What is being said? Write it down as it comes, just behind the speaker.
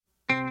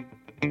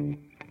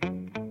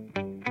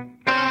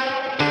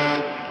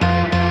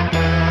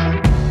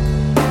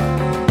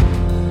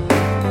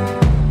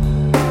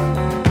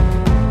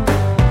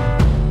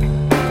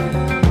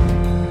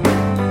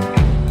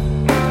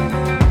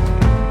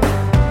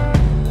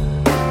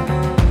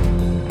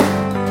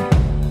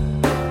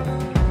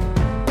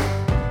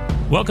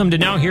Welcome to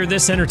Now Hear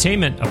This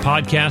Entertainment, a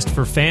podcast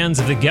for fans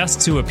of the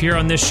guests who appear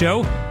on this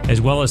show, as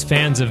well as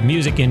fans of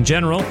music in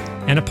general,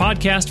 and a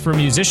podcast for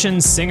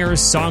musicians, singers,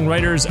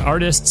 songwriters,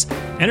 artists,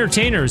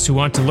 entertainers who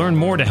want to learn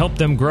more to help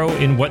them grow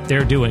in what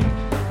they're doing.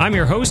 I'm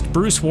your host,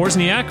 Bruce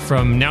Wozniak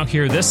from Now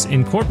Hear This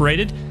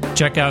Incorporated.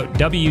 Check out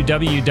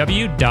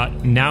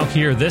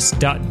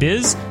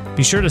www.nowhearthis.biz.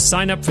 Be sure to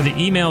sign up for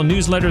the email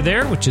newsletter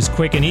there, which is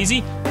quick and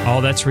easy.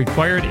 All that's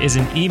required is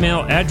an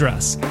email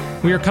address.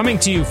 We are coming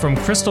to you from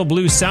Crystal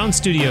Blue Sound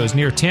Studios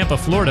near Tampa,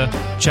 Florida.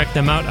 Check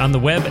them out on the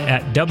web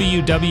at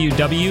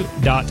www.cbpro,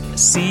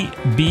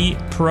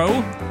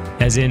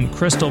 as in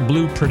Crystal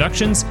Blue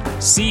Productions,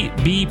 cbpro.net.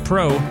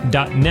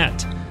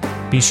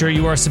 Be sure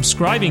you are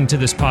subscribing to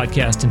this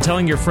podcast and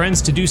telling your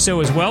friends to do so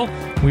as well.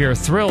 We are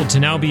thrilled to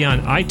now be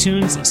on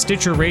iTunes,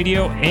 Stitcher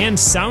Radio, and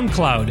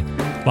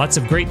SoundCloud. Lots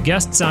of great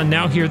guests on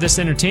Now Hear This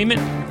Entertainment,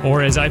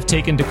 or as I've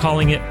taken to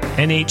calling it,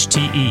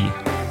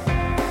 NHTE.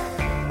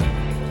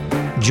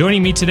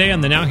 Joining me today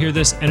on the Now Hear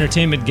This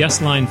Entertainment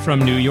guest line from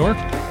New York,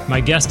 my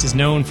guest is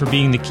known for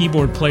being the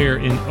keyboard player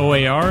in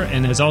O.A.R.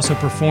 and has also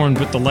performed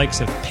with the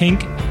likes of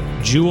Pink,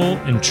 Jewel,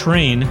 and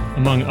Train,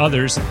 among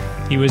others.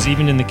 He was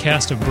even in the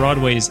cast of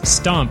Broadway's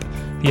Stomp.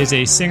 He is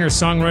a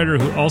singer-songwriter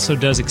who also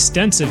does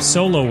extensive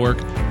solo work,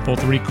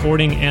 both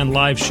recording and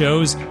live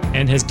shows,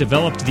 and has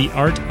developed the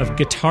art of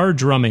guitar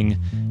drumming.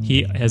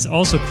 He has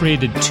also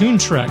created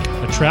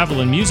TuneTrek, a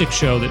travel and music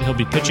show that he'll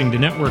be pitching to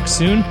networks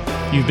soon.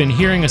 You've been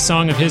hearing a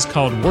song of his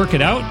called Work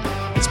It Out.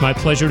 It's my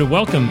pleasure to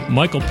welcome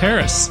Mikel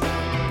Paris.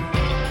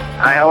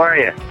 Hi, how are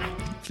you?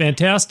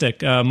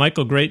 Fantastic.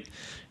 Mikel, great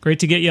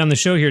to get you on the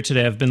show here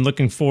today. I've been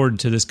looking forward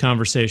to this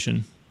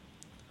conversation.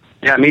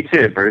 Yeah, me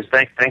too, Bruce.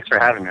 Thanks for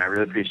having me. I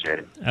really appreciate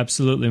it.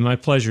 Absolutely, my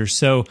pleasure.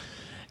 So,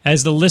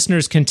 as the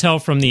listeners can tell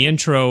from the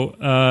intro,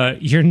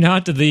 you're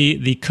not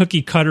the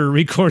cookie-cutter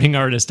recording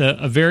artist,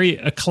 a very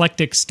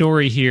eclectic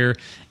story here,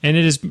 and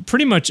it has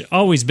pretty much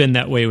always been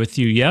that way with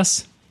you,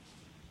 yes?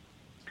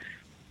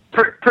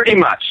 Pretty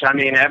much. I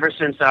mean, ever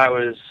since I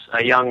was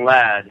a young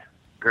lad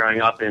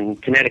growing up in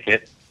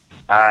Connecticut,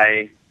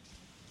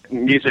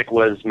 music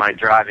was my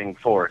driving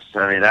force.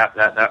 I mean,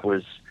 that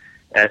was,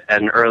 at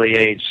an early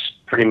age,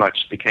 pretty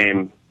much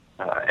became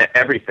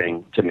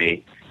everything to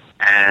me,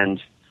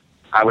 and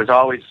I was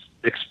always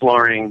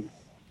exploring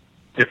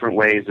different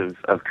ways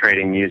of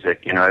creating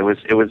music. You know,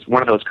 it was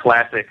one of those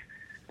classic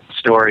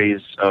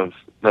stories of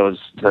the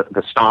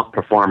Stomp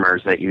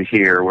performers that you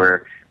hear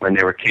where when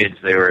they were kids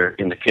they were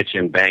in the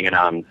kitchen banging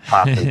on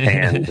pots and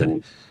pans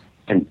and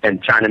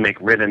trying to make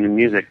rhythm and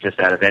music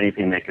just out of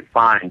anything they could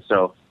find.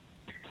 So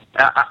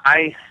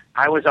I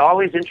was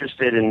always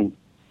interested in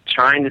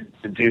trying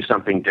to do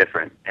something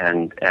different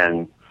and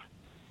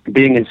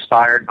being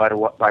inspired by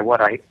what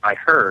I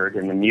heard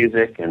in the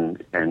music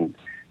and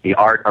the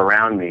art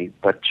around me,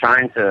 but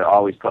trying to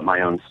always put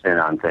my own spin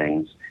on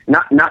things.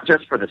 Not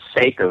just for the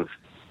sake of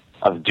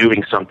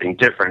doing something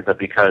different, but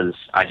because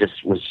I just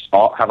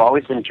have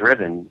always been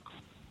driven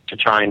to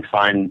try and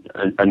find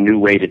a new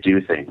way to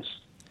do things.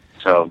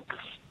 So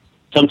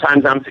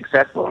sometimes I'm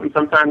successful and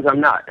sometimes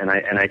I'm not, and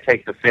I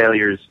take the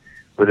failures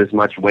with as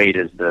much weight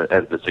as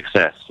the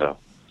success. So.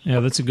 Yeah,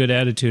 that's a good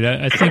attitude.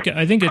 I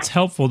think it's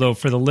helpful, though,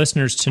 for the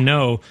listeners to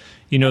know,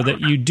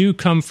 that you do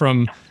come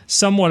from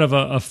somewhat of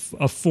a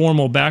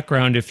formal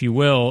background, if you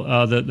will,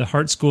 the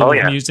Hart School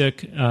of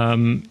Music.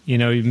 You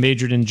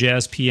majored in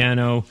jazz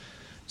piano,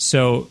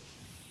 so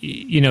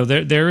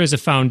there is a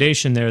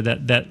foundation there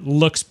that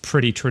looks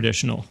pretty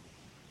traditional.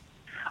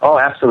 Oh,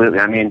 absolutely.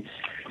 I mean,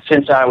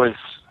 since I was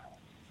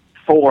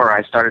 4,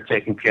 I started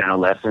taking piano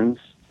lessons,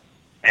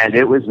 and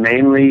it was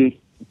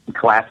mainly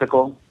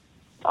classical.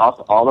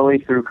 All the way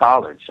through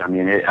college. I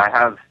mean, I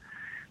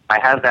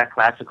have that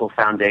classical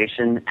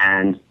foundation,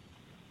 and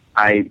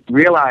I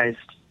realized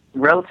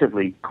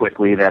relatively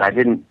quickly that I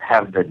didn't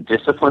have the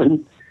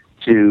discipline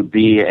to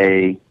be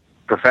a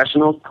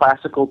professional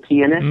classical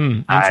pianist.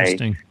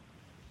 Interesting.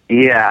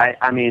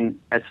 I mean,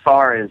 as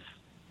far as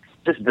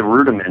just the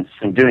rudiments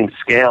and doing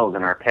scales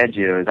and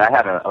arpeggios, I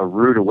had a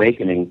rude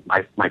awakening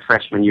my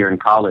freshman year in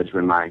college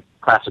when my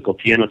classical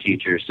piano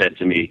teacher said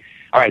to me,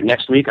 "All right,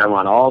 next week I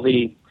want all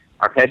the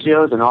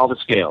arpeggios and all the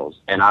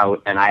scales," and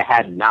I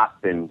had not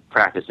been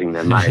practicing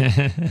them.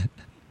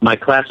 My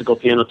classical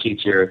piano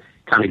teacher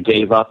kind of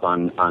gave up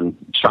on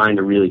trying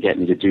to really get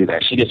me to do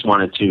that. She just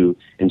wanted to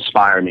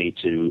inspire me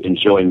to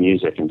enjoy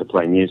music and to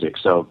play music.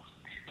 So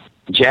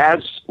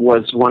jazz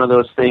was one of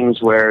those things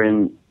where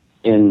in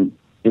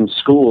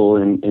school,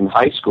 in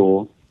high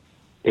school,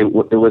 it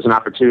was an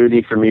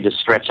opportunity for me to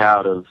stretch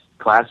out of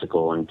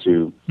classical and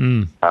to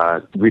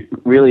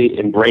really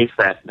embrace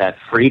that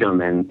freedom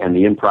and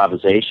the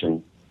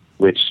improvisation,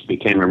 which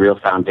became a real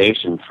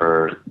foundation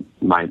for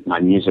my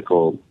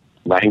musical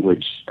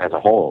language as a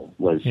whole,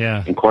 was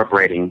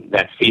incorporating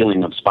that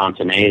feeling of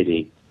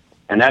spontaneity.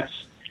 And that's,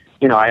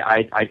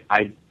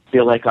 I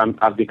feel like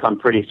I've become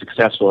pretty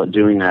successful at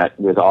doing that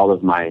with all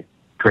of my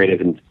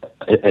creative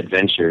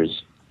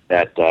adventures,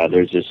 that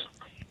there's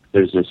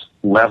this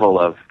level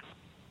of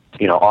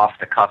off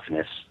the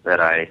cuffness that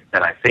I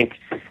think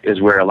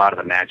where a lot of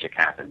the magic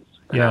happens.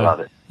 And I love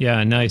it.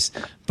 Yeah, nice.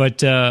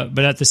 But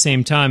at the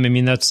same time, I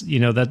mean, that's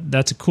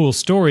that's a cool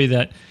story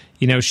that,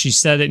 she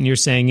said it and you're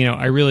saying,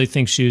 I really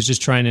think she was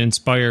just trying to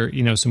inspire,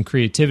 some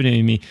creativity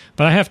in me.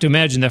 But I have to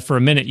imagine that for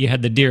a minute you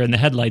had the deer in the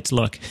headlights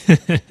look.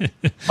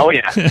 Oh,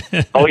 yeah.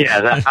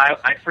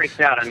 I freaked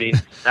out. I mean,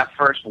 that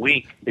first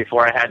week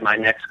before I had my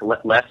next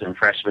lesson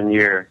freshman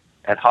year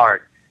at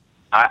Hart,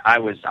 I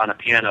was on a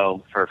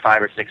piano for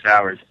 5 or 6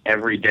 hours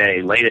every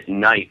day, late at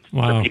night,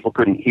 so people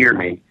couldn't hear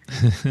me,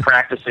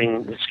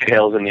 practicing the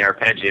scales and the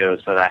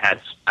arpeggios so that I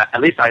had,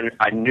 at least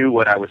I knew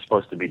what I was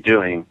supposed to be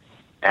doing.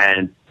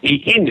 And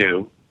he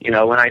knew,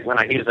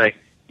 when he was like,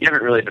 you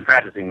haven't really been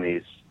practicing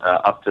these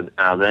up to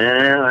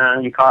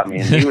then. You caught me.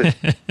 And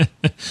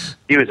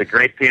he was a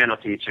great piano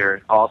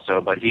teacher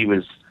also, but he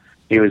was,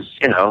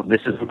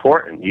 this is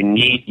important.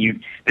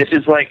 This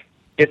is like,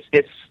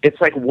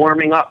 it's like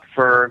warming up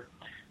for,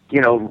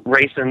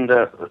 racing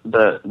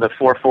the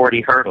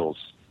 440 hurdles.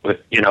 With,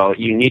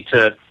 you need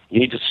to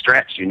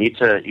stretch. You need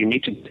to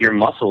get your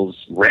muscles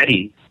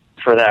ready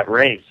for that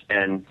race.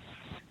 And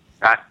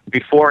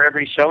before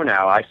every show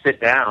now, I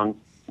sit down,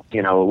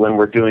 when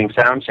we're doing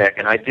sound check,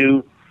 and I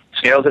do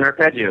scales and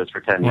arpeggios for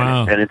 10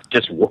 minutes, and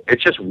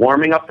it's just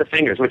warming up the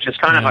fingers, which is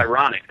kind of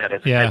ironic that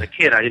as a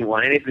kid I didn't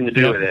want anything to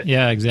do with it.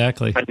 Yeah,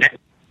 exactly.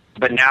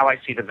 But now I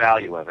see the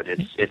value of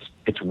it.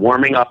 It's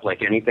warming up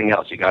like anything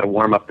else. You got to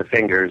warm up the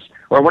fingers,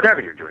 or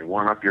whatever you're doing.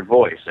 Warm up your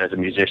voice as a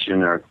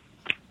musician, or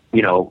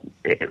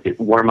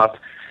warm up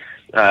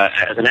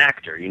as an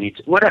actor. You need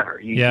to, whatever.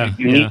 You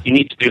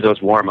need to do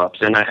those warm ups.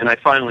 And I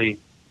finally.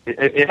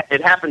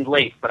 It happened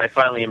late, but I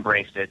finally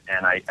embraced it,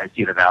 and I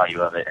see the value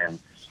of it, and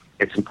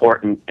it's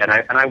important. And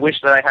I wish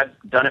that I had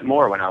done it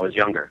more when I was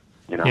younger.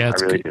 I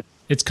really do.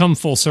 It's come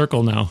full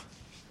circle now.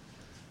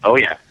 Oh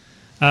yeah.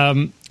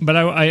 But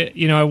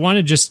I want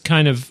to just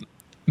kind of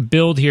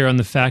build here on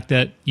the fact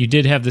that you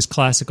did have this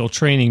classical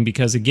training,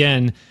 because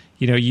again,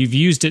 you've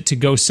used it to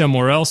go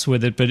somewhere else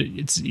with it. But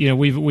it's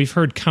we've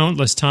heard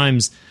countless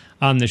times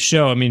on the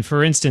show. I mean,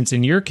 for instance,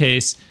 in your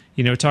case,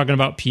 talking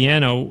about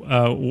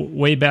piano,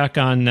 way back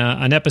on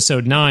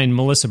episode 9,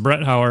 Melissa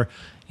Bretthauer,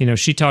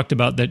 she talked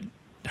about that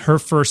her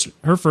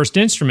first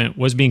instrument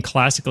was being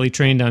classically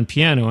trained on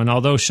piano, and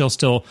although she'll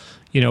still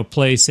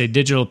play, say,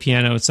 digital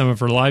piano at some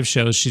of her live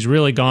shows, she's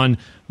really gone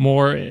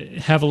more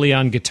heavily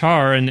on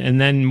guitar,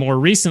 and then more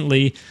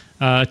recently,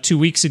 2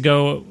 weeks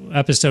ago,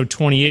 episode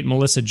 28,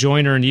 Melissa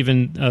Joyner, and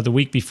even the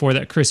week before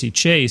that, Chrissy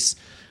Chase,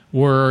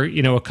 were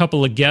a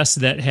couple of guests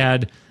that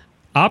had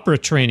opera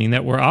training,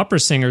 that were opera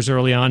singers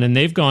early on, and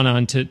they've gone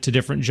on to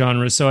different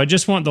genres. So I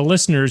just want the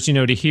listeners,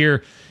 to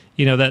hear,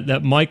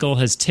 that Mikel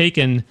has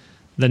taken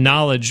the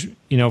knowledge,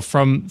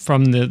 from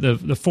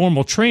the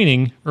formal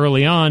training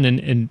early on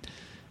and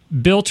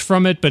built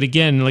from it. But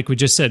again, like we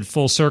just said,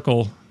 full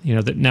circle,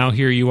 that now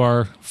here you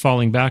are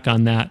falling back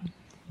on that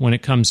when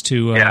it comes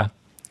to,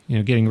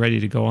 getting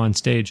ready to go on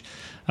stage.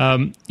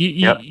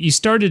 You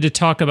started to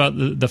talk about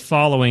the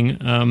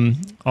following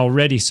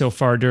already so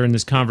far during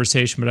this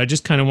conversation, but I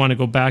just kind of want to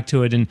go back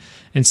to it and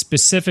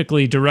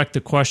specifically direct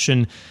the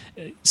question.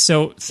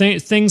 So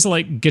things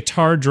like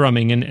guitar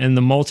drumming and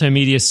the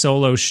multimedia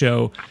solo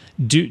show,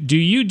 do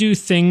you do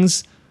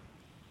things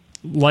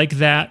like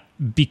that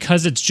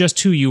because it's just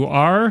who you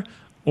are,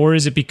 or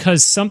is it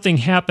because something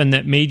happened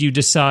that made you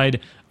decide,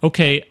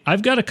 okay,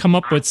 I've got to come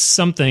up with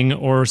something,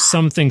 or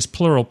some things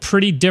plural,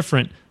 pretty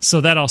different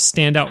so that I'll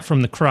stand out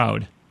from the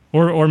crowd?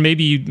 Or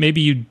maybe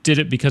you did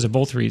it because of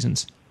both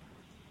reasons.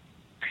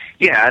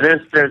 Yeah,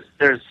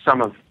 there's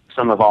some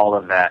of all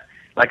of that.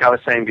 Like I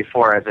was saying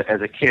before,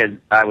 as a kid,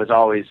 I was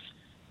always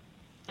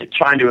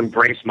trying to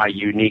embrace my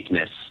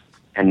uniqueness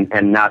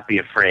and not be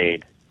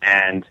afraid.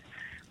 And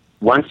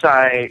once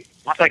I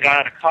got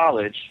out of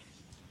college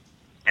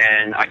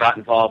and I got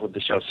involved with the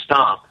show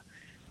Stomp,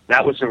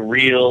 that was a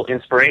real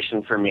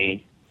inspiration for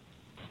me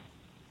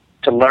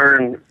to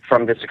learn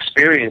from this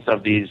experience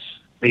of these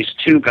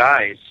two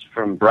guys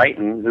from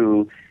Brighton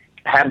who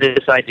had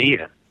this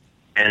idea,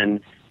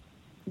 and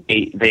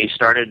they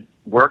started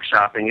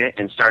workshopping it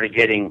and started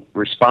getting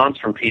response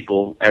from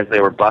people as they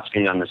were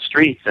busking on the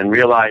streets, and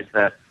realized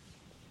that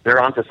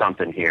they're onto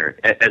something here.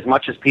 As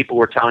much as people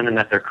were telling them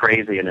that they're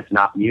crazy and it's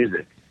not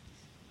music,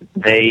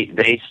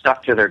 they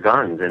stuck to their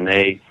guns, and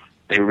they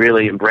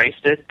really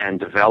embraced it and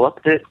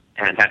developed it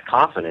and had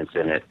confidence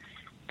in it.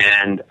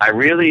 And I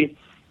really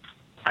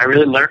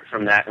learned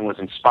from that and was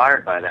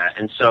inspired by that.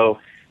 And so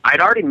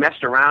I'd already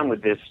messed around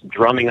with this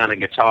drumming on a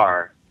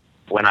guitar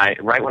when I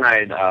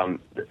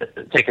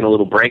had taken a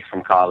little break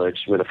from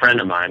college with a friend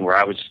of mine,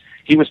 where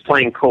he was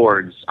playing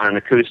chords on an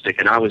acoustic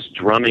and I was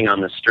drumming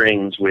on the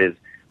strings with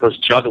those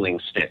juggling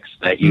sticks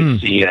that you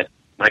see at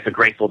like a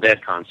Grateful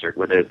Dead concert,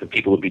 where the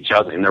people would be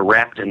juggling. They're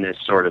wrapped in this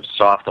sort of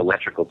soft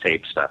electrical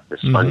tape stuff, this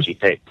spongy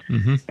tape.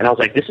 Mm-hmm. And I was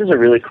like, this is a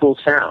really cool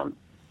sound.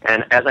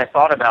 And as I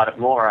thought about it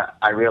more,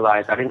 I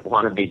realized I didn't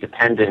want to be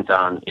dependent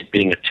on it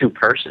being a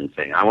two-person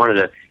thing. I wanted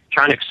to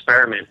try and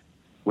experiment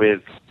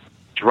with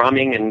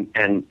drumming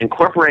and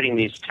incorporating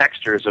these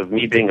textures of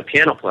me being a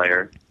piano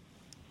player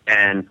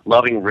and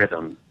loving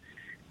rhythm,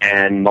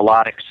 and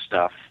melodic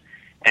stuff.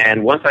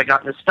 And once I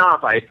got into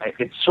Stomp,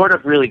 it sort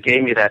of really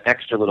gave me that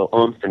extra little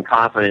oomph and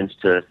confidence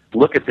to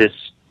look at this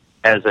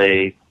as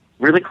a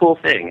really cool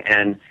thing.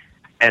 And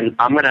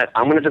I'm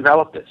gonna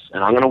develop this,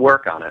 and I'm gonna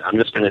work on it. I'm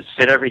just gonna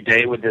sit every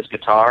day with this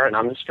guitar, and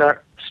I'm gonna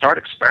start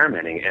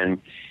experimenting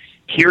and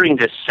hearing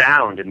this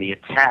sound and the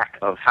attack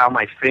of how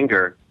my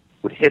finger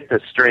would hit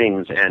the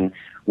strings, and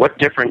what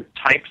different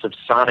types of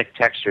sonic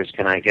textures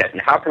can I get,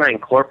 and how can I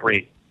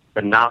incorporate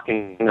the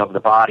knocking of the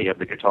body of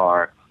the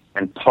guitar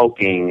and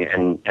poking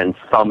and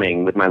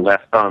thumbing with my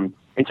left thumb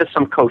into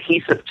some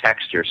cohesive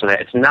texture, so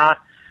that it's not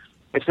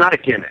a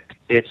gimmick.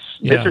 This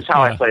is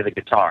how I play the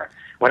guitar.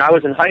 When I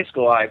was in high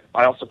school, I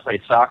also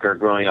played soccer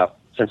growing up.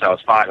 Since I was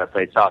 5, I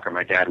played soccer.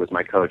 My dad was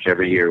my coach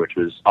every year, which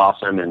was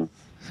awesome and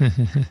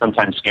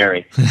sometimes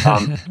scary.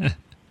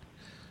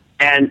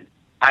 And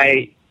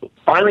I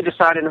finally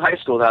decided in high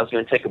school that I was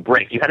going to take a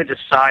break. You had to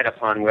decide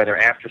upon whether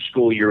after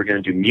school you were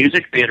going to do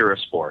music, theater, or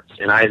sports.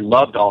 And I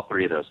loved all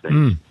three of those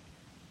things.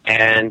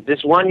 And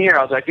this one year,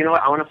 I was like, you know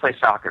what? I want to play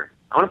soccer.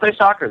 I want to play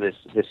soccer this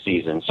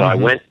season. So I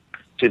went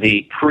to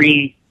the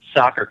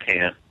pre-soccer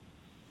camp,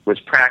 was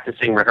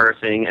practicing,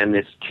 rehearsing, and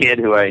this kid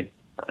who I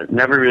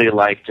never really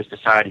liked just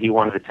decided he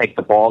wanted to take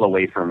the ball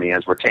away from me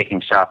as we're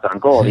taking shots on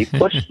goal. And he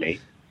pushed me,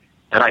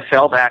 and I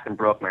fell back and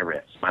broke my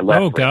wrist, my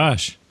left wrist.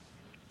 Gosh.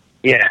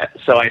 Yeah,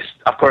 so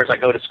of course I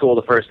go to school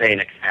the first day in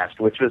a cast,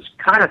 which was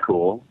kind of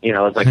cool. You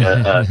know, it's like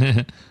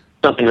a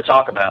something to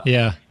talk about.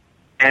 Yeah.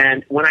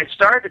 And when I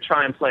started to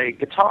try and play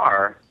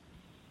guitar,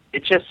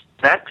 it just,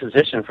 that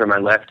position for my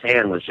left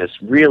hand was just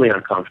really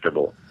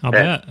uncomfortable. I'll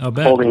bet.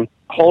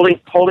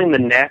 Holding the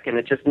neck, and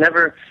it just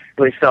never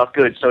really felt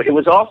good. So it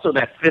was also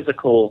that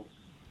physical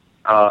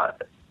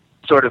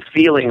sort of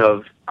feeling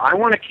of, I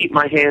want to keep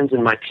my hands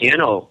in my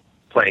piano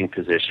playing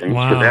position,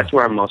 because that's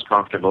where I'm most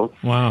comfortable.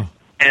 Wow.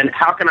 And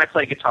how can I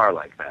play guitar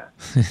like that?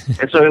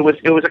 And so it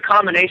was a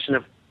combination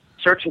of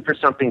searching for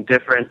something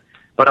different,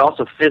 but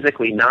also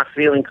physically not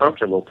feeling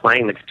comfortable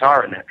playing the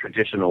guitar in that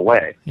traditional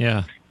way.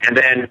 Yeah. And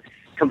then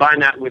combine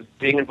that with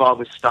being involved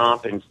with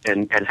Stomp and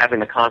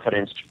having the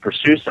confidence to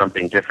pursue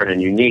something different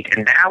and unique.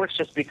 And now it's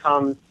just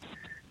become,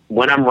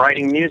 when I'm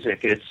writing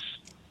music, it's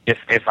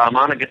if I'm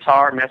on a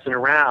guitar messing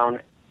around,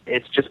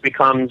 it just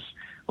becomes,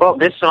 well,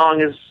 this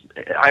song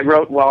I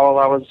wrote while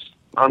I was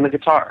on the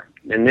guitar.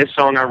 And this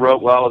song I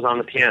wrote while I was on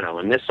the piano.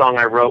 And this song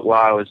I wrote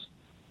while I was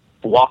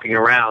walking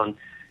around,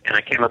 and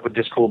I came up with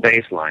this cool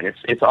bass line.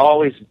 It's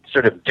always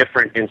sort of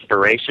different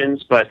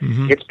inspirations, but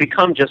it's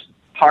become just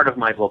part of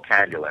my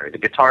vocabulary. The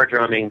guitar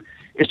drumming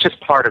is just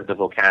part of the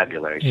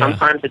vocabulary. Yeah.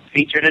 Sometimes it's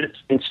featured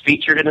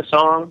in a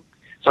song.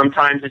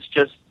 Sometimes it's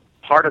just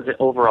part of the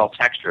overall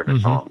texture of a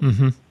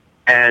song.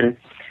 And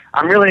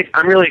I'm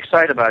really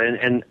excited about it.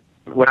 And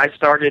when I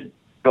started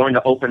going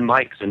to open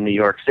mics in New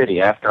York City,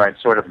 after I'd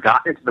sort of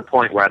gotten to the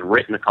point where I'd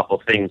written a couple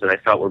of things that I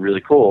felt were really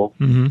cool,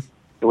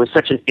 it was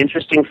such an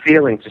interesting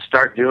feeling to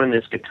start doing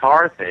this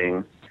guitar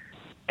thing,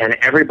 and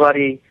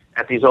everybody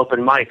at these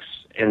open mics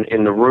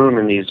in the room,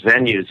 in these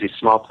venues, these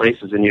small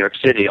places in New York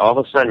City, all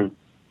of a sudden,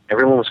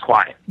 everyone was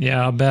quiet.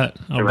 Yeah, I'll bet.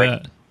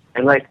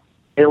 And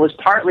it was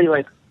partly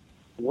like,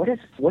 what is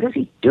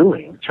he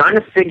doing? Trying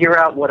to figure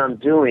out what I'm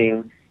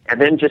doing, and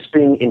then just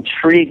being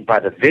intrigued by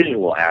the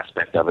visual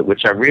aspect of it,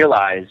 which I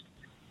realized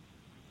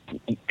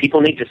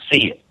people need to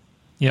see it.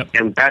 Yep.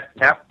 And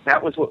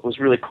that was what was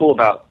really cool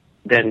about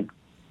then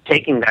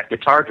taking that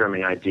guitar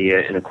drumming idea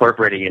and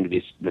incorporating it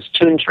into this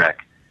TuneTrek,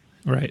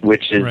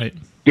 which is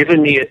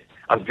giving me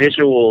a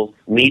visual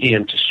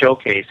medium to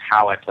showcase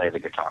how I play the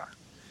guitar.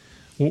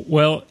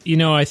 Well, you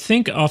know, I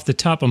think off the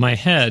top of my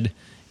head,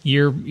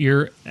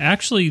 you're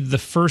actually the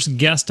first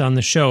guest on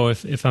the show,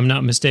 if I'm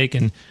not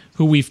mistaken,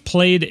 who we've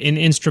played an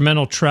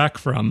instrumental track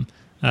from.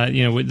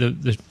 With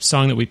the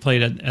song that we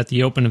played at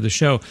the open of the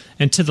show.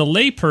 And to the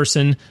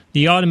layperson,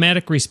 the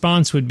automatic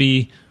response would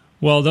be,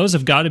 well, those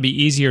have got to be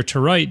easier to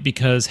write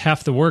because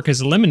half the work is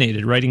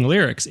eliminated, writing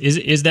lyrics.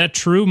 Is that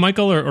true,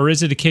 Michael, or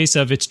is it a case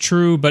of it's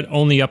true but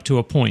only up to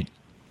a point?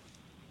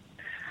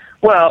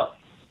 Well,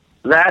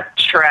 that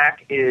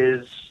track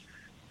has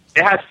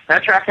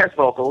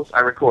vocals.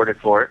 I recorded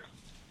for it.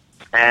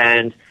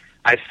 And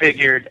I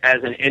figured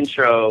as an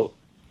intro,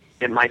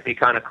 it might be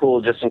kind of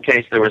cool just in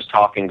case there was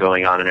talking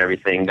going on and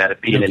everything, that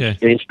it be an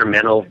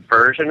instrumental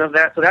version of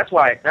that. So that's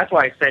why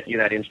I sent you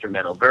that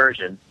instrumental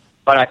version.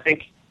 But I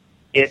think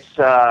it's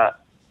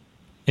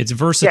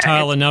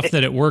versatile enough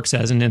that it works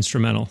as an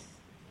instrumental.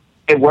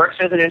 It works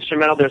as an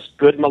instrumental. There's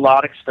good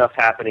melodic stuff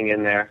happening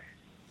in there.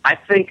 I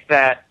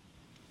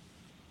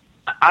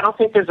don't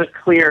think there's a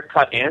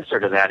clear-cut answer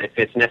to that, if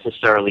it's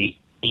necessarily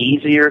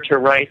easier to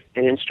write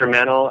an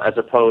instrumental as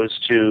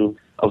opposed to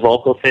a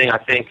vocal thing. I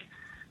think,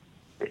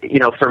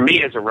 for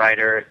me as a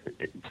writer,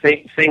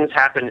 things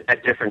happen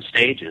at different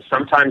stages.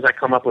 Sometimes I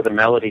come up with a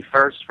melody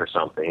first for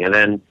something, and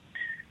then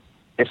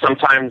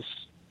sometimes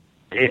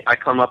I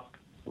come up,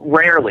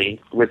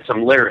 rarely, with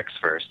some lyrics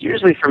first.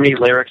 Usually for me,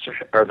 lyrics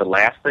are the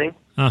last thing.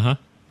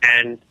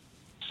 And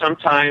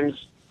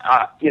sometimes,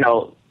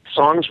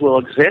 songs will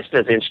exist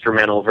as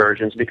instrumental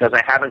versions because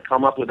I haven't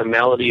come up with a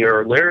melody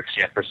or lyrics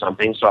yet for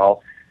something,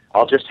 so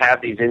I'll just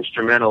have these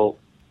instrumental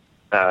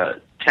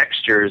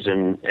textures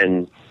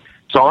and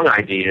song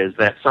ideas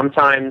that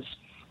sometimes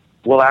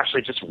will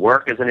actually just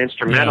work as an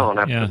instrumental. And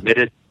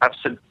I've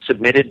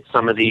submitted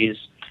some of these,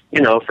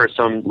 for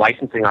some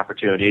licensing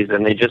opportunities,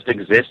 and they just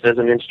exist as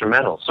an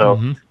instrumental. So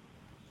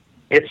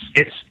it's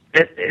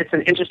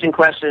an interesting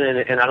question,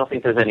 and I don't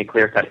think there's any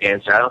clear-cut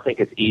answer. I don't think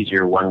it's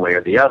easier one way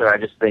or the other. I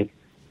just think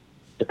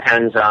it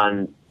depends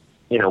on,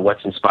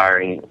 what's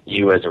inspiring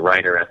you as a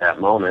writer at that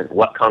moment,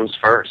 what comes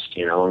first,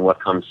 and what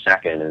comes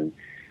second. And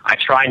I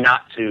try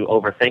not to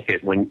overthink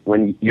it. When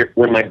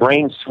my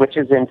brain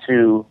switches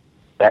into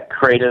that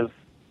creative,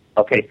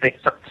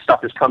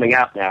 stuff is coming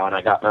out now, and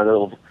I got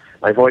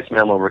my voice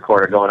memo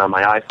recorder going on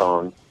my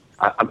iPhone.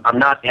 I'm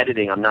not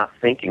editing. I'm not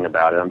thinking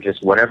about it. I'm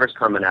just, whatever's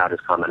coming out is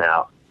coming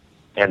out.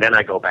 And then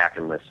I go back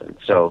and listen.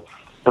 So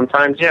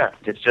sometimes,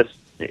 it's just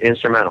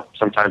instrumental.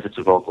 Sometimes it's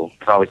a vocal.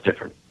 It's always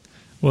different.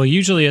 Well,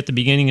 usually at the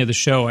beginning of the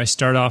show, I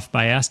start off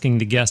by asking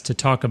the guest to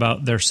talk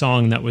about their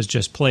song that was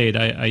just played.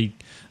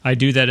 I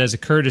do that as a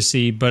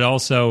courtesy, but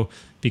also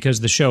because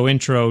the show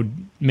intro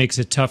makes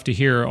it tough to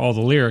hear all the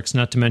lyrics,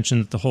 not to mention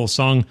that the whole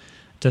song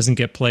doesn't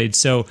get played.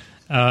 So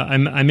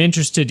I'm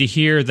interested to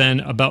hear then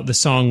about the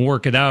song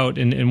 "Work It Out"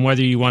 and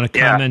whether you want to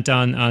comment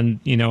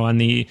on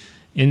the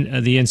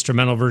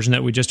instrumental version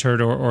that we just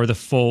heard or the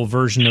full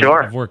version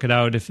of "Work It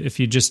Out." If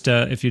you just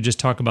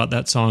talk about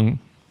that song.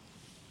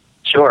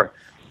 Sure.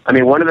 I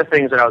mean, one of the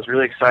things that I was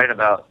really excited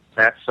about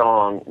that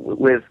song,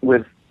 with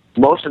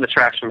most of the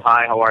tracks from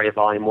Hi, How Are You,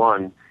 Volume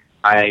 1,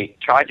 I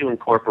tried to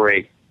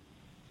incorporate,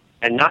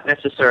 and not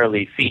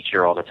necessarily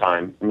feature all the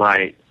time,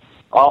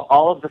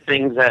 all of the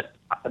things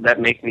that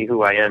make me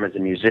who I am as a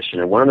musician.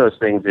 And one of those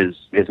things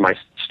is my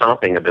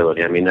stomping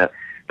ability. I mean,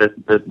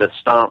 the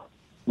stomp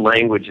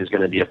language is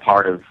going to be a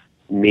part of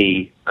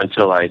me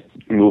until I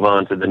move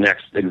on to the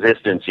next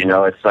existence.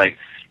 It's like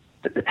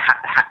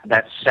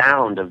that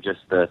sound of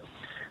just the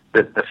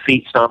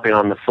feet stomping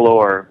on the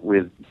floor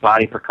with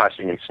body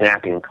percussion and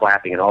snapping and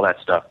clapping and all that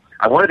stuff.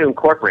 I wanted to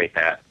incorporate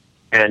that.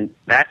 And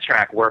that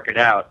track, Work It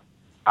Out,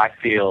 I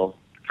feel,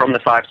 from the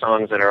 5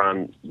 songs that are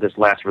on this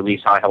last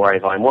release, Hi, How Are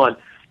You, Volume 1,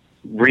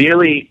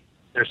 really,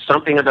 there's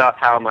something about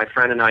how my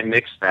friend and I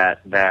mixed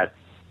that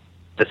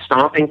the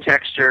stomping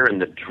texture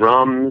and the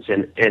drums,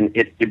 and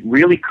it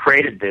really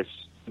created this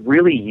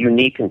really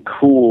unique and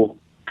cool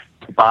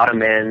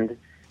bottom end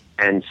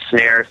and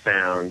snare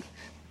sound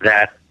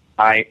that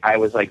I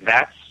was like,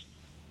 that's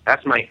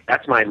my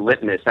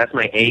litmus, that's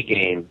my A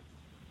game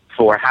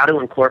for how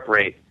to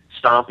incorporate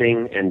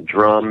stomping and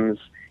drums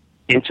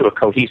into a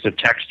cohesive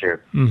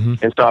texture. Mm-hmm.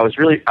 And so I was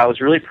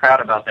really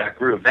proud about that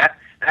groove. That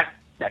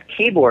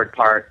keyboard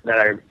part that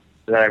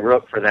I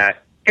wrote for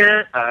that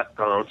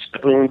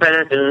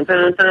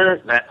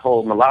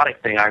whole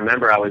melodic thing. I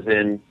remember I was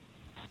in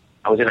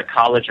a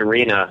college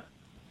arena.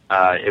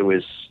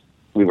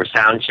 We were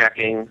sound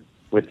checking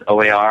with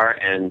O.A.R.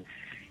 and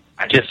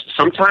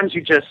sometimes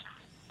you just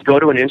go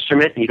to an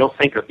instrument and you don't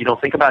think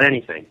about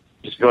anything.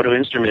 Just go to an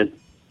instrument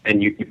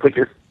and you put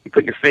your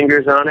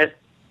fingers on it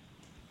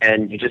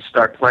and you just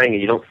start playing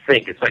and you don't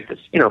think. It's like this,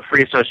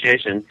 free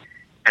association.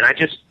 And I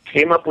just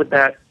came up with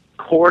that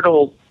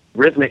chordal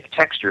rhythmic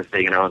texture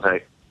thing, and I was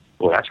like,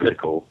 well, that's really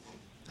cool.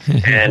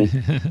 And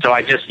so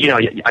I just,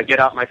 I get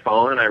out my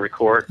phone and I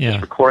record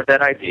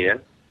that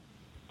idea.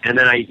 And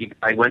then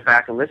I went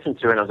back and listened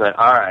to it and I was like,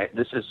 all right,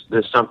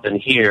 there's something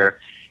here.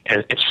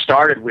 And it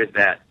started with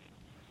that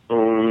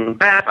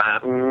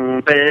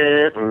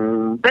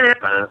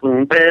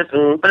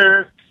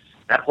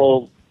that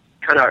whole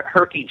kind of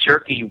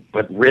herky-jerky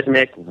but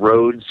rhythmic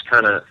Rhodes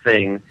kind of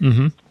thing.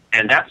 Mm-hmm.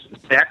 And that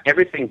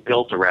everything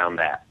built around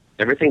that.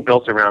 Everything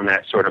built around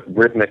that sort of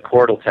rhythmic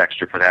chordal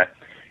texture for that.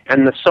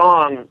 And the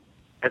song,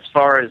 as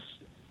far as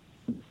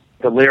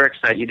the lyrics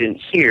that you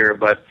didn't hear,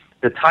 but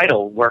the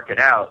title, Work It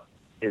Out,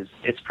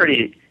 it's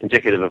pretty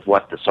indicative of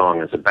what the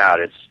song is about.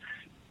 It's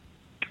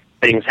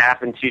things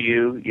happen to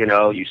you,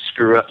 you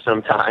screw up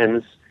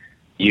sometimes,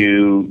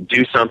 you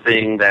do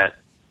something that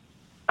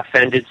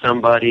offended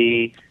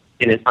somebody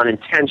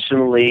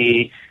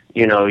unintentionally,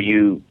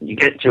 you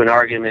get into an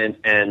argument,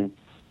 and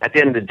at the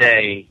end of the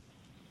day,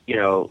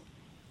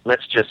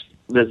 let's just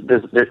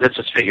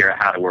figure out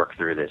how to work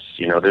through this.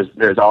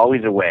 There's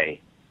always a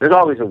way. There's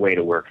always a way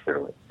to work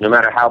through it, no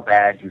matter how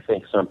bad you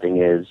think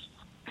something is.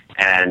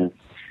 And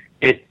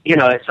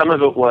some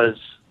of it was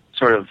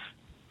sort of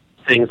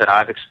things that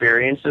I've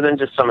experienced, and then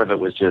just some of it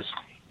was just,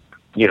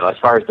 as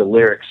far as the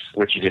lyrics,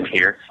 which you didn't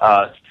hear,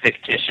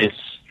 fictitious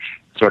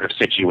sort of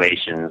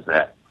situations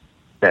that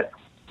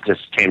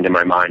just came to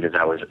my mind as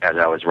I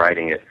was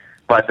writing it.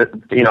 But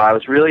I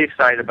was really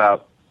excited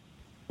about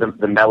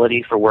the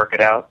melody for Work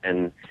It Out,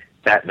 and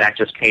that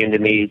just came to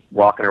me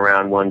walking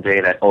around one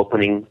day. That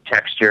opening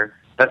texture,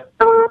 that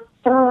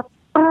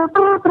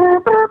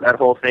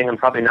whole thing. I'm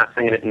probably not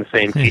singing it in the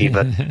same key,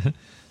 but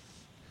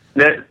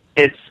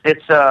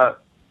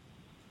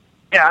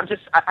Yeah,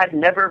 I've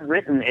never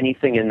written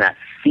anything in that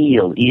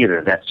feel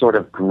either, that sort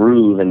of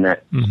groove and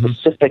that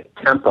specific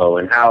tempo,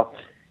 and how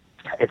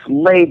it's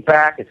laid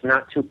back, it's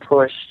not too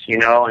pushed,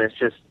 and it's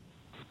just,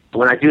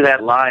 when I do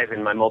that live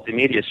in my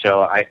multimedia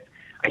show,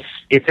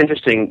 it's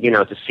interesting,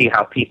 to see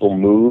how people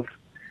move,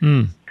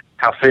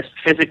 how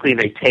physically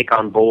they take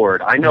on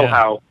board. I know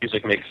how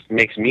music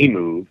makes me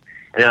move,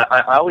 and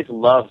I always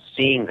love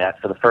seeing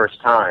that for the first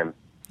time.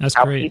 That's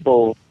how great.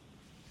 People,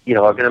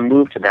 are going to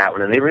move to that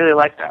one, and they really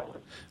like that one.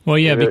 Well,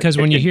 yeah, because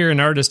when you hear an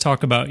artist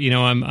talk about,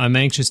 I'm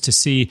anxious to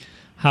see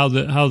how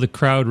the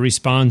crowd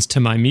responds to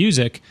my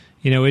music,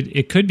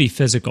 it could be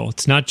physical.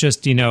 It's not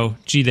just,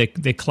 gee,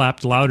 they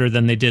clapped louder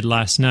than they did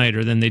last night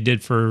or than they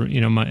did for,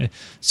 my.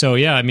 So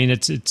yeah, I mean,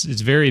 it's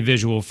very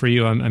visual for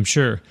you, I'm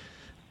sure.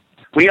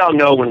 We all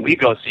know when we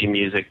go see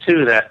music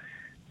too that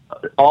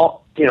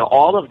all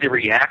of the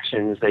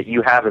reactions that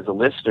you have as a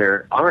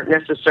listener aren't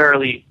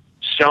necessarily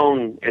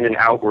shown in an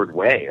outward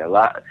way. A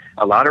lot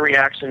of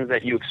reactions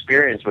that you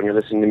experience when you're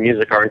listening to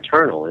music are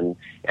internal,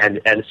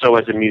 and so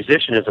as a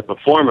musician, as a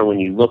performer, when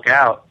you look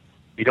out,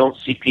 you don't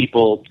see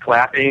people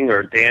clapping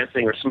or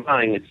dancing or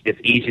smiling. It's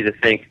easy to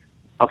think,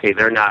 okay,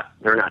 they're not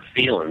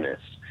feeling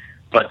this,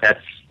 but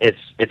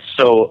it's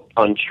so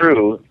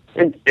untrue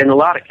in a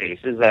lot of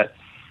cases that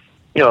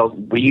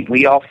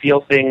we all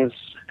feel things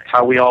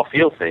how we all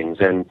feel things.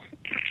 And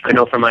I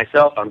know for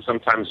myself, I'm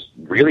sometimes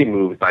really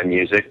moved by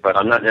music, but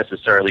I'm not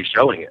necessarily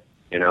showing it,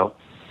 So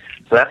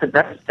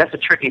that's a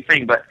tricky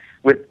thing. But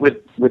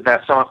with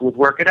that song, with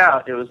Work It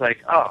Out, it was like,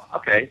 oh,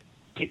 okay,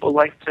 people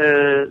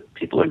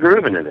are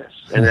grooving to this.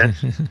 And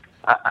that's,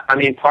 I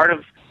mean, part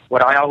of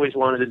what I always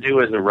wanted to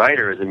do as a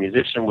writer, as a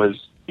musician,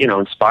 was,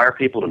 inspire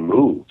people to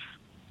move.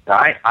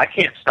 I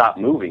can't stop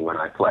moving when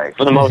I play,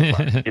 for the most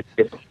part.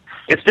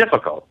 It's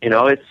difficult,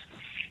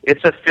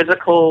 It's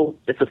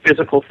a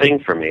physical thing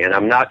for me, and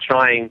I'm not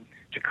trying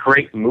to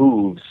create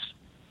moves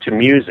to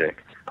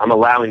music. I'm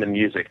allowing the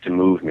music to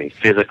move me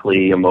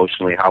physically,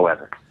 emotionally,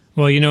 however.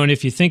 Well, and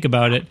if you think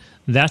about it,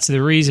 that's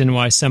the reason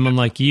why someone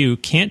like you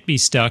can't be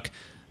stuck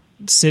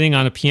sitting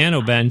on a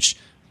piano bench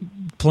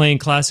playing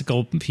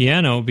classical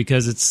piano,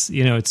 because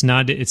it's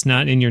not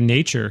in your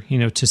nature,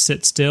 to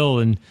sit still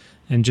and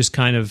just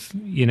kind of,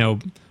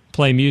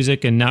 play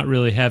music and not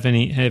really have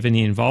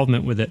any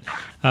involvement with it.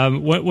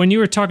 When you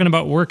were talking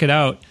about Work It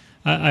Out,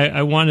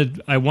 I want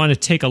to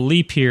take a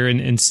leap here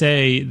and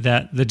say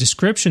that the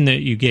description that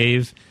you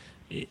gave,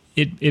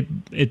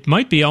 it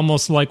might be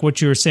almost like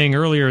what you were saying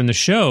earlier in the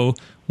show,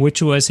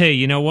 which was, hey,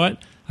 you know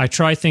what? I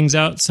try things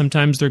out.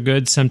 Sometimes they're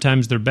good,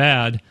 sometimes they're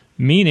bad.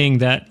 Meaning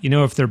that,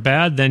 if they're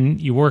bad, then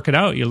you work it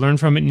out. You learn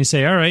from it and you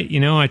say, all right,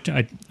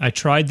 I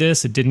tried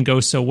this. It didn't go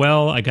so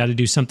well. I got to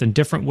do something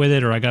different with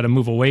it, or I got to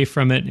move away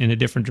from it in a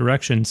different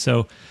direction.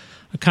 So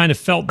I kind of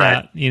felt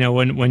that,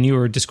 when you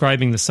were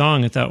describing the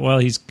song, I thought, well,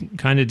 he's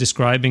kind of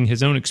describing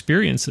his own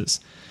experiences.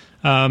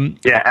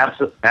 Yeah,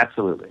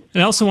 absolutely.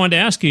 And I also wanted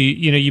to ask you,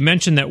 you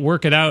mentioned that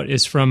Work It Out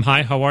is from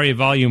Hi, How Are You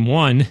Volume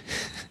 1.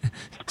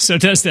 So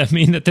does that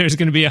mean that there's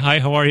going to be a Hi,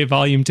 How Are You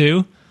Volume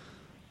 2?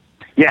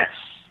 Yes.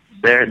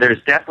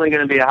 There's definitely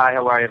going to be a Hi,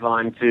 How Are You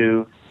Volume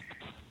 2.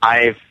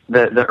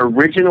 The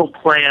original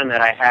plan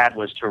that I had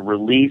was to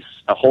release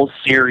a whole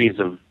series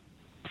of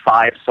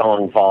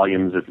 5-song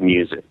volumes of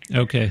music.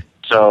 Okay.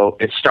 So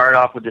it started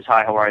off with this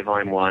Hi, How Are You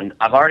Volume 1.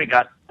 I've already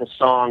got the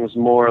songs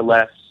more or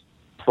less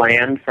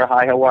planned for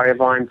Hi, How Are You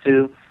Volume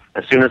 2.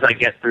 As soon as I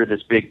get through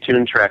this big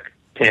TuneTrek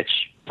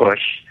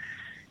push,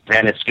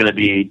 then it's going to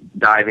be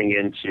diving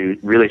into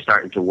really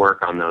starting to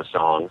work on those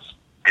songs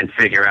and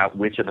figure out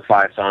which of the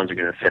 5 songs are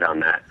going to fit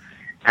on that.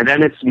 And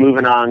then it's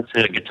moving on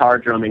to Guitar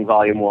Drumming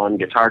Volume 1,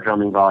 Guitar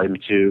Drumming Volume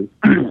 2,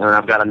 and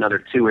I've got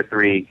another 2 or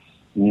 3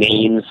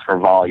 names for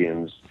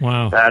volumes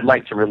that I'd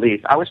like to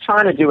release. I was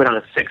trying to do it on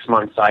a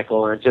 6-month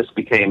cycle, and it just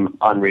became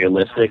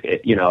unrealistic.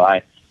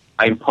 I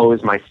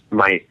impose my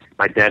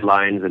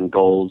deadlines and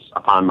goals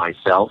upon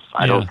myself.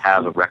 I don't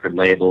have a record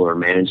label or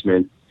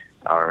management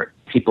or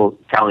people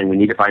telling we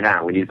need it by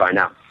now,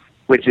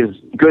 which is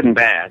good and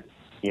bad.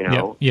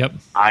 Yep.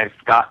 I've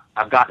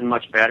gotten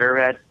much better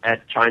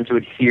at trying to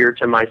adhere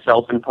to my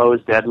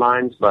self-imposed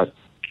deadlines, but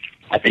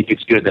I think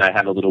it's good that I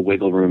have a little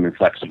wiggle room and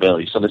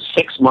flexibility. So the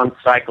 6-month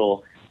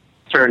cycle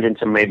turned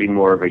into maybe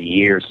more of a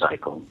year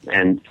cycle,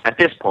 and at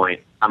this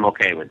point, I'm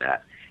okay with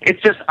that.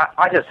 It's just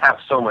I just have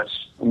so much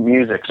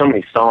music, so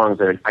many songs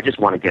that I just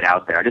want to get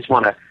out there. I just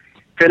want to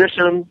finish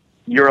them.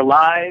 You're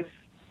alive,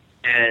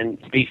 and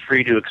be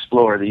free to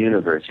explore the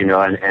universe,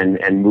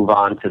 and move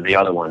on to the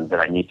other ones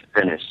that I need to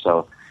finish.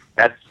 So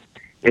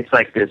it's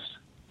like this,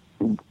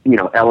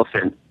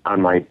 elephant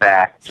on my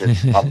back,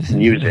 just up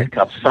music,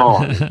 up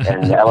songs,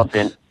 and the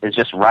elephant is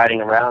just riding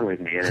around with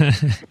me.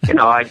 And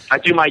I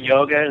do my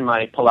yoga and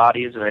my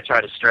Pilates, and I try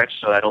to stretch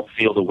so I don't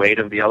feel the weight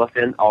of the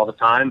elephant all the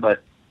time,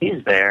 but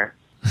he's there.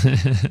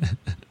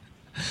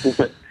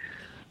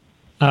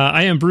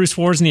 I am Bruce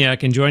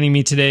Wozniak, and joining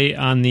me today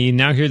on the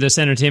Now Hear This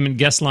Entertainment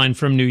guest line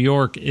from New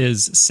York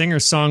is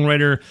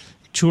singer-songwriter,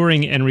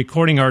 touring and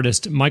recording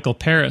artist Mikel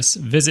Paris.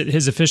 Visit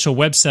his official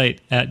website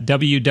at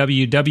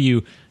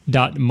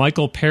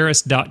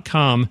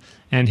www.mikelparis.com,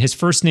 and his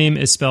first name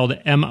is spelled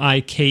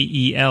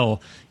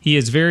Mikel. He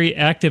is very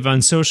active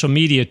on social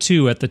media,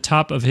 too. At the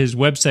top of his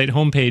website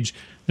homepage,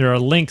 there are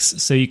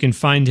links so you can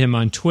find him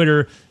on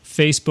Twitter,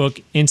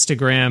 Facebook,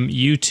 Instagram,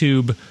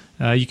 YouTube.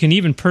 You can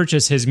even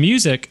purchase his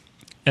music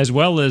as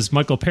well as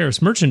Mikel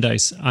Paris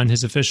merchandise on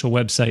his official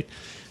website.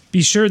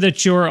 Be sure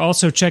that you're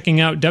also checking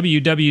out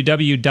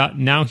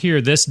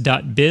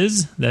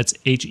www.nowhearthis.biz, that's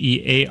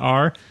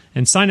HEAR,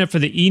 and sign up for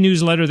the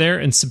e-newsletter there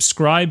and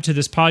subscribe to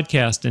this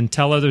podcast and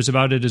tell others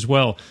about it as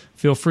well.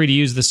 Feel free to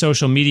use the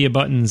social media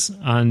buttons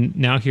on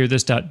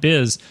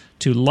nowhearthis.biz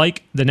to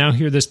like the Now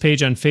Hear This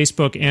page on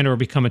Facebook and or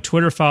become a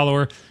Twitter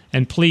follower.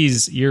 And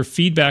please, your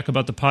feedback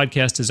about the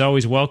podcast is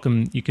always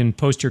welcome. You can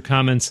post your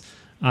comments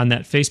on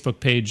that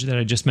Facebook page that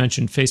I just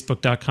mentioned,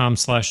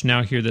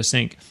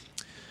 facebook.com/nowhearthisinc.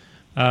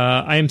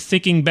 I am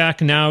thinking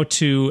back now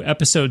to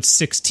episode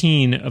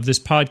 16 of this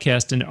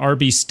podcast, and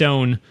R.B.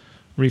 Stone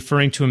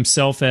referring to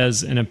himself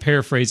as, and I'm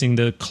paraphrasing,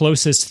 the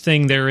closest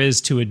thing there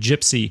is to a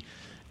gypsy,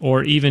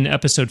 or even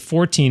episode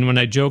 14 when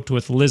I joked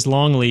with Liz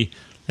Longley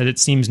that it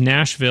seems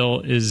Nashville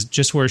is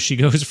just where she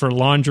goes for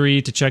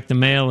laundry, to check the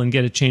mail, and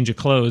get a change of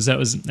clothes. That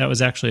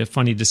was actually a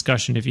funny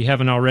discussion. If you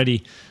haven't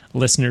already,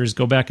 listeners,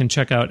 go back and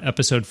check out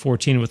episode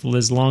 14 with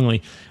Liz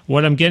Longley.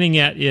 What I'm getting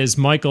at is,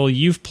 Michael,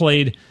 you've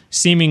played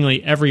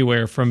seemingly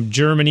everywhere, from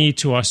Germany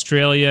to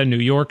Australia, New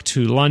York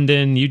to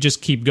London. You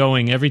just keep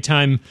going. Every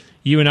time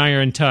you and I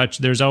are in touch,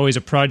 there's always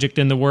a project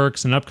in the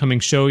works, an upcoming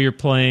show you're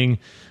playing.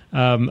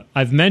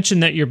 I've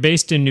mentioned that you're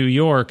based in New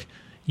York,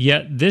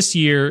 yet this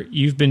year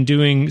you've been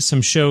doing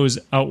some shows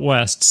out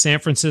west, San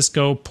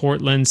Francisco,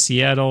 Portland,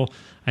 Seattle.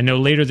 I know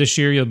later this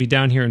year you'll be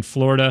down here in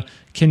Florida.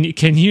 Can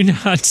you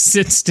not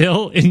sit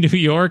still in New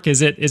York?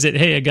 Is it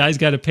hey, a guy's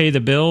got to pay the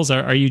bills?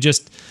 Are you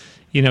just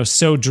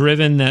so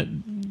driven that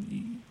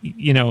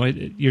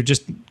you're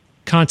just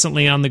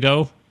constantly on the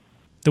go,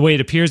 the way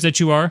it appears that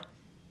you are?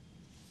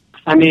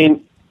 I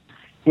mean,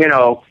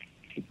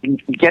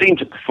 getting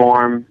to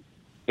perform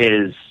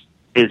is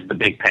the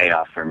big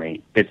payoff for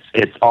me.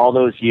 It's all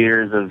those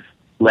years of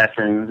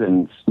lessons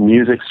and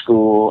music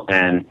school,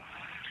 and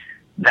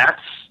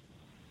that's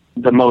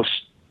the most,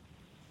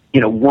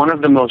 one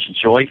of the most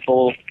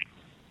joyful,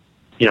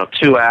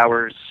 2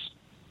 hours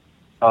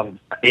of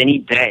any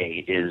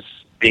day is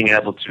being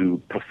able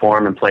to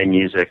perform and play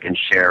music and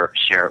share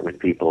it with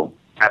people,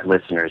 have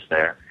listeners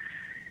there.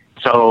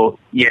 So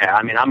yeah,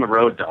 I mean, I'm a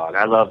road dog.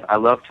 I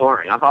love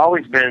touring. I've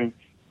always been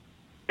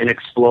an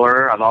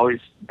explorer. I've always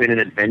been an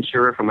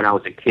adventurer from when I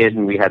was a kid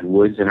and we had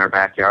woods in our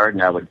backyard,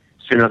 and as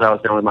soon as I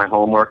was done with my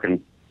homework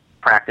and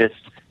practiced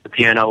the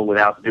piano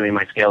without doing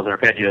my scales and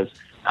arpeggios,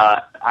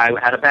 I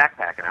had a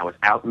backpack and I was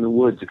out in the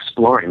woods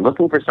exploring,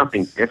 looking for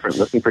something different,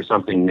 looking for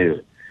something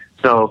new.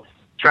 So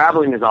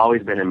traveling has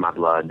always been in my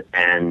blood,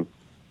 and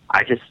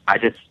I just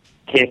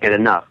can't get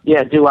enough.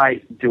 Yeah, do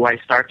I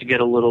start to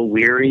get a little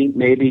weary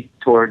maybe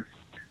towards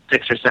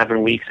 6 or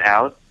 7 weeks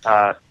out?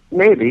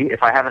 Maybe,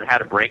 if I haven't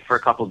had a break for a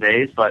couple of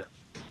days. But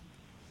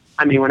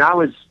I mean, when I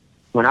was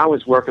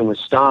working with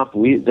Stomp,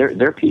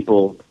 there are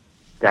people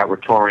that were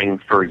touring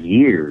for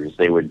years.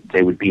 They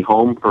would be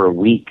home for a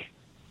week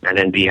and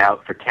then be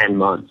out for 10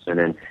 months, and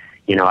then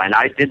and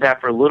I did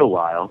that for a little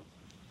while,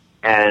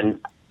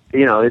 and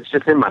it's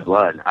just in my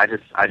blood. I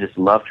just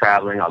love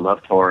traveling. I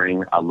love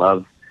touring. I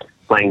love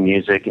playing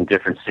music in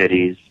different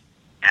cities,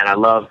 and I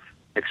love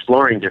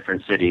exploring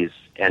different cities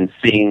and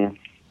seeing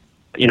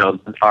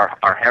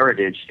our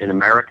heritage in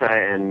America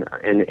and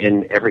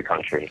in every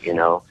country.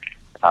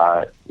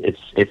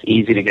 It's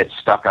easy to get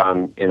stuck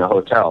in a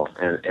hotel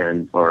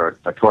and or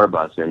a tour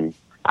bus, and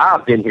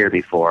I've been here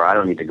before. I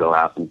don't need to go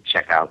out and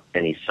check out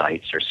any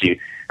sites or see.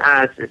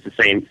 It's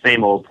the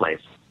same old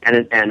place,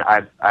 and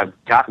I've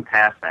gotten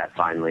past that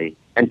finally.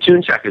 And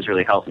TuneTrek has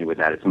really helped me with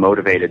that. It's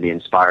motivated me,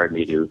 inspired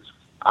me to.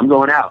 I'm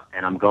going out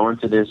and I'm going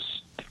to this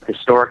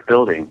historic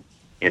building,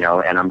 and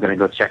I'm going to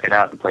go check it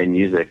out and play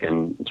music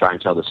and try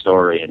and tell the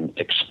story and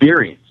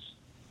experience.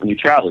 When you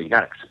travel, you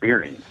got to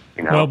experience.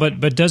 Well,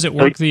 but does it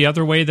work the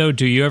other way though?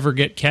 Do you ever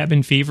get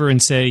cabin fever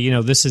and say,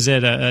 this is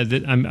it?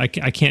 I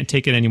can't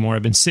take it anymore.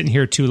 I've been sitting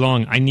here too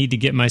long. I need to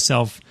get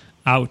myself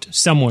out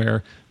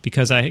somewhere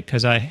because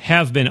I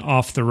have been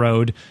off the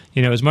road.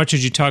 As much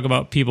as you talk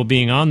about people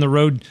being on the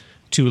road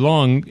too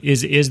long,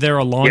 is there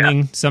a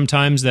longing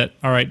sometimes that,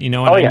 all right,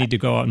 I need to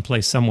go out and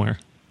play somewhere?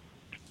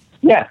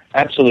 Yeah,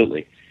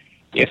 absolutely.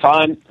 If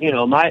I'm,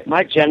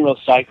 my general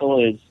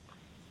cycle is,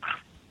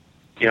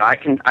 I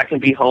can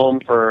be home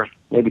for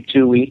maybe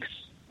 2 weeks,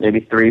 maybe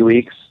 3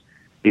 weeks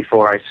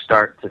before I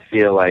start to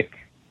feel like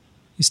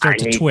you start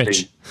to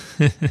twitch.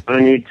 I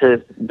need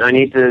to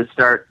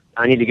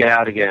get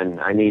out again.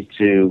 I need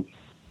to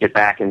get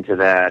back into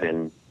that,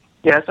 and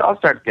so I'll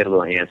start to get a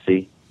little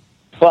antsy.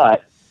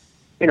 But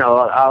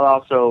I'll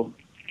also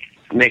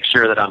make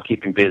sure that I'm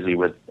keeping busy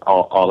with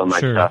all of my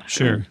stuff.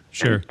 Sure.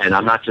 And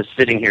I'm not just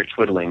sitting here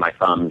twiddling my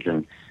thumbs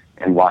and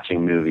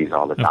watching movies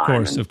all the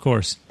time. Of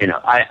course.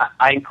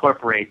 I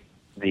incorporate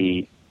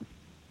the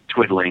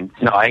twiddling.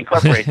 No, I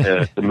incorporate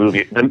the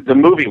movie, the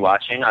movie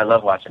watching. I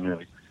love watching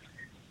movies.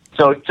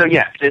 So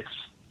yeah, it's.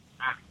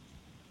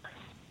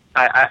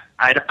 I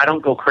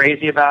don't go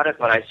crazy about it,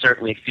 but I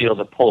certainly feel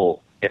the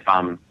pull if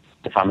I'm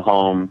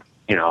home,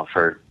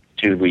 for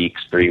 2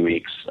 weeks, 3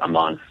 weeks, a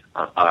month.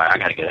 I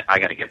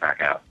gotta get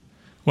back out.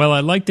 Well,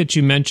 I like that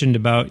you mentioned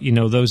about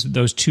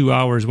those 2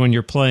 hours when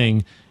you're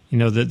playing.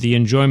 The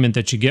enjoyment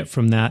that you get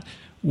from that.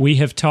 We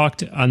have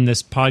talked on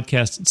this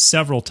podcast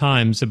several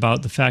times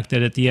about the fact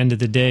that at the end of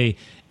the day,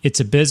 it's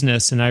a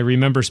business. And I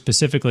remember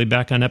specifically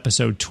back on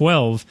episode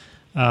 12,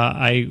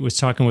 I was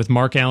talking with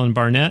Mark Allen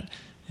Barnett,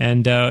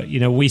 and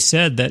we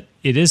said that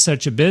it is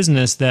such a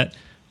business that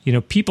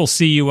people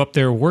see you up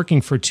there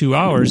working for 2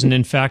 hours, and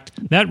in fact,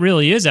 that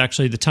really is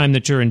actually the time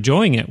that you're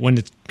enjoying it. When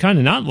it's kind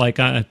of not like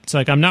it's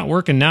like I'm not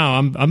working now.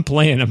 I'm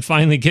playing. I'm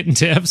finally getting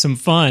to have some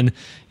fun.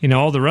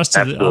 All the rest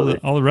of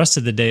all the rest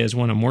of the day is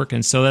when I'm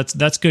working. So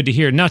that's good to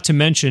hear. Not to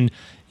mention,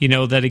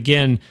 that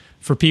again,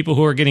 for people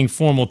who are getting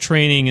formal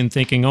training and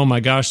thinking, oh my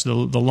gosh, the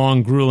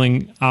long,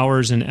 grueling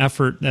hours and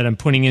effort that I'm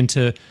putting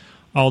into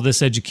all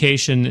this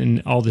education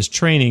and all this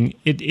training,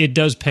 it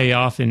does pay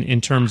off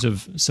in terms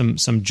of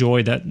some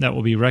joy that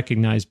will be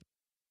recognized.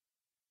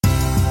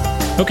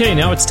 Okay,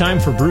 now it's time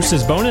for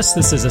Bruce's Bonus.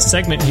 This is a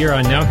segment here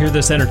on Now Hear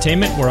This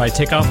Entertainment where I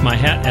take off my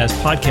hat as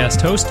podcast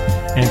host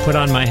and put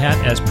on my hat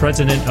as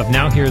president of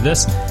Now Hear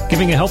This,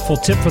 giving a helpful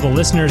tip for the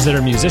listeners that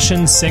are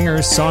musicians,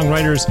 singers,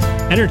 songwriters,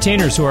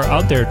 entertainers who are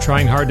out there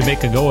trying hard to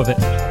make a go of it.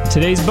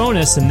 Today's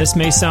bonus, and this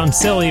may sound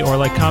silly or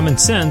like common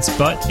sense,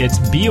 but it's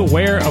be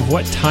aware of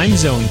what time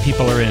zone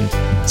people are in,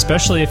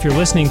 especially if you're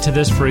listening to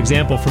this, for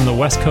example, from the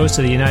West Coast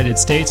of the United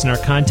States and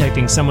are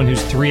contacting someone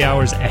who's 3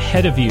 hours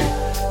ahead of you.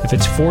 If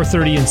it's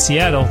 4:30 in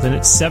Seattle, then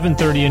it's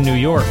 7:30 in New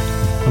York.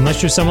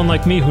 Unless you're someone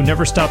like me who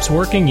never stops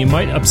working, you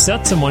might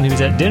upset someone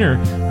who's at dinner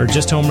or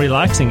just home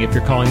relaxing if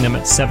you're calling them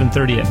at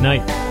 7:30 at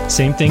night.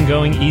 Same thing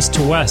going east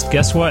to west.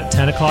 Guess what?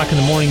 10 o'clock in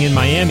the morning in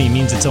Miami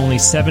means it's only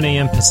 7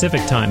 a.m.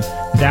 Pacific time.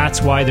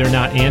 That's why they're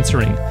not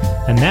answering.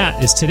 And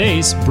that is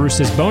today's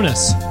Bruce's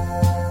Bonus.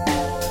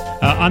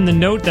 On the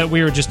note that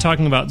we were just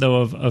talking about, though,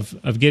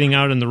 of getting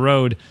out on the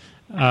road,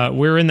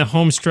 we're in the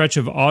home stretch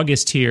of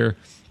August here.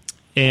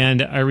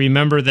 And I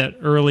remember that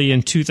early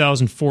in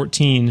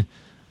 2014,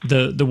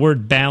 the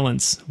word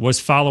balance was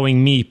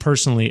following me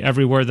personally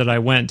everywhere that I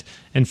went.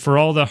 And for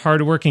all the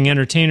hardworking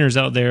entertainers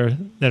out there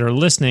that are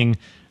listening,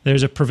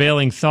 there's a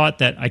prevailing thought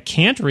that I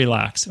can't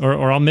relax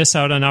or I'll miss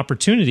out on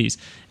opportunities.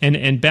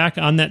 And back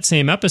on that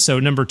same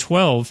episode, number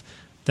 12,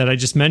 that I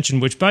just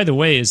mentioned, which, by the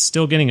way, is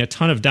still getting a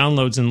ton of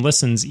downloads and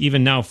listens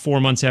even now 4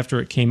 months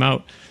after it came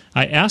out,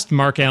 I asked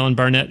Mark Allen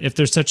Barnett if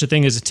there's such a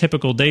thing as a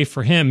typical day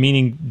for him,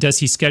 meaning does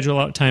he schedule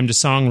out time to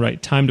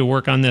songwrite, time to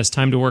work on this,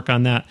 time to work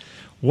on that.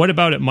 What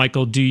about it,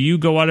 Michael? Do you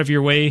go out of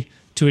your way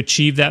to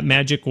achieve that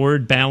magic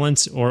word,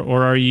 balance,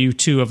 or are you,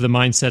 too, of the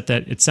mindset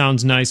that it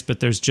sounds nice,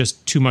 but there's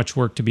just too much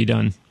work to be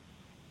done?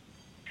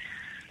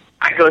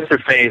 I go through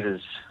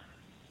phases.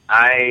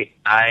 I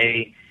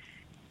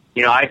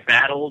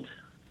battled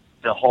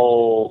the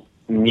whole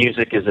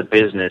music is a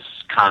business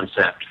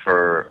concept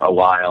for a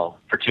while,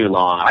 for too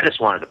long. I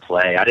just wanted to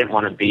play. I didn't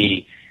want to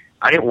be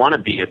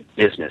a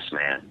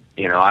businessman.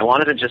 I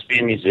wanted to just be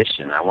a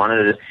musician.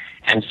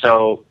 And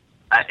so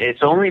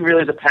it's only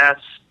really the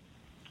past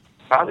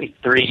probably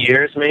 3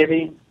 years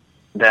maybe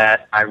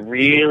that I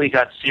really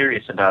got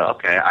serious about,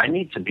 okay, I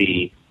need to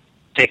be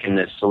taking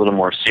this a little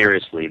more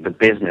seriously, the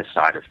business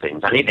side of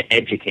things. I need to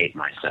educate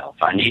myself.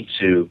 I need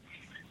to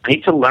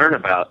learn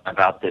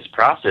about this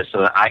process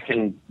so that I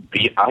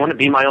want to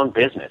be my own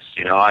business.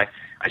 I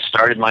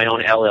started my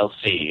own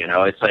LLC.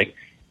 It's like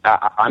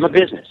I'm a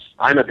business.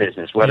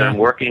 Whether I'm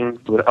working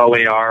with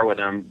O.A.R,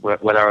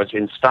 whether I was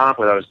in Stomp,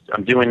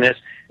 I'm doing this.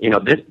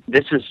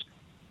 This is,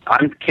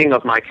 I'm king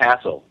of my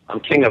castle. I'm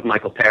king of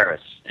Mikel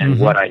Paris and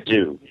what I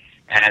do.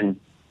 And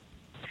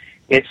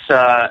it's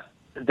I've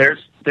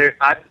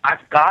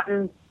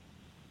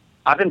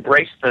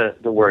embraced the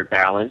word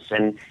balance,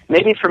 and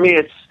maybe for me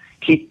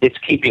it's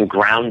keeping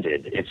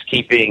grounded. It's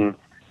keeping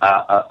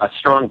a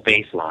strong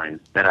baseline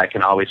that I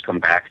can always come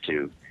back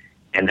to,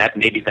 and that's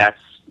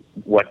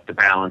what the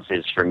balance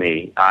is for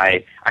me.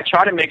 I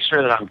try to make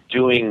sure that I'm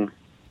doing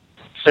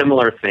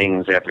similar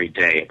things every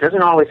day. It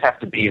doesn't always have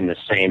to be in the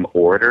same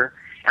order,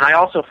 and I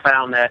also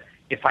found that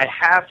if I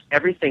have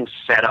everything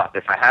set up,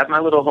 if I have my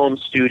little home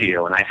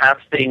studio and I have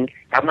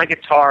my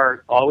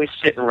guitar always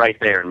sitting right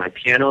there and my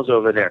piano's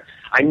over there,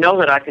 I know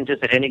that I can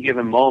just at any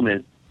given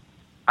moment,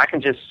 I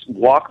can just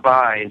walk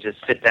by and just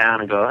sit down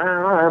and go,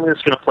 I'm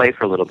just going to play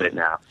for a little bit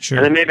now. Sure.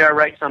 And then maybe I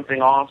write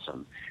something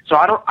awesome. So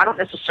I don't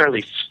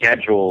necessarily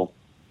schedule,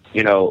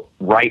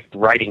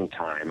 writing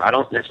time. I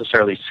don't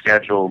necessarily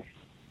schedule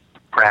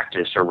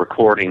practice or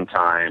recording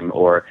time,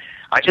 or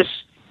I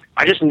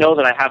just know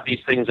that I have these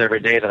things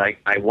every day that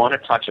I want to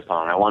touch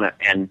upon. I want to,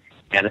 and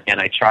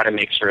I try to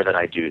make sure that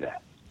I do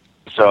that.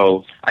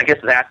 So I guess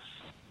that's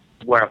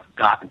where I've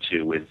gotten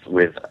to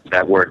with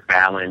that word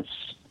balance.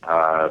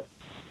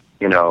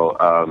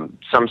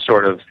 some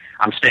sort of,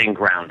 I'm staying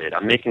grounded.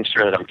 I'm making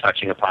sure that I'm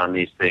touching upon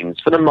these things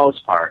for the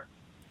most part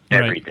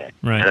every day.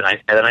 Right.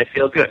 And then I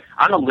feel good.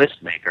 I'm a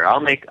list maker.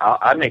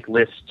 I make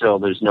lists till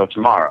there's no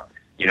tomorrow.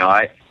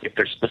 If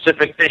there's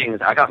specific things,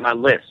 I got my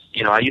list.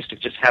 I used to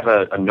just have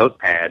a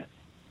notepad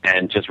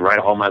and just write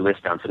all my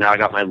lists down. So now I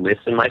got my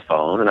list in my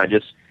phone, and I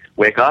just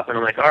wake up and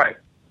I'm like, all right,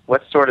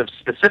 what's sort of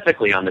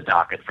specifically on the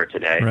docket for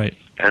today? Right.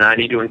 And I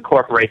need to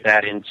incorporate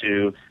that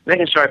into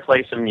making sure I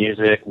play some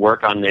music,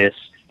 work on this.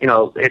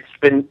 It's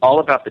been all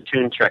about the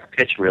TuneTrek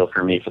pitch reel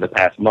for me for the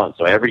past month.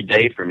 So every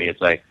day for me,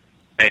 it's like,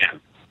 bam,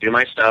 do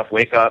my stuff,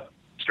 wake up,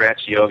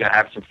 stretch, yoga,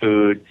 have some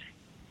food,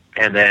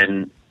 and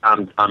then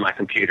I'm on my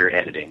computer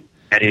editing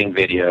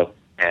video.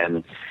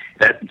 And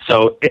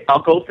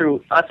I'll go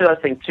through, that's the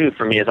other thing too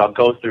for me is I'll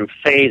go through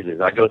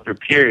phases. I go through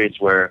periods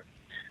where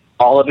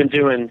all I've been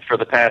doing for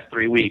the past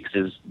 3 weeks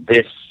is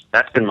this.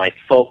 That's been my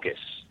focus.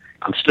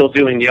 I'm still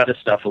doing the other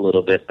stuff a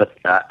little bit, but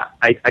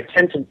I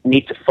tend to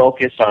need to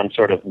focus on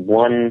sort of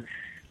one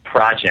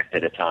project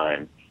at a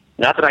time.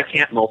 Not that I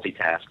can't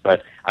multitask,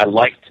 but I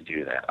like to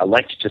do that. I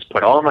like to just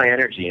put all my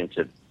energy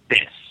into this.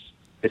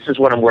 This is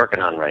what I'm working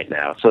on right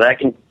now, so that I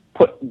can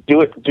do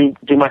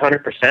my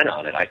 100%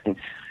 on it. I can,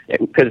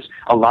 because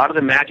a lot of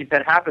the magic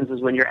that happens is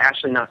when you're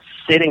actually not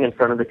sitting in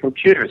front of the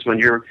computer. It's when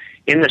you're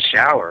in the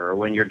shower or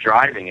when you're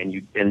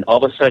driving, and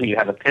all of a sudden you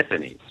have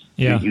epiphanies.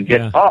 Yeah, you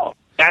get oh,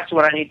 that's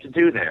what I need to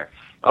do there.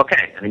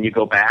 Okay, and then you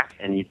go back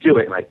and you do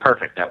it. Like,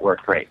 perfect, that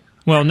worked great.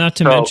 Well, not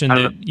to mention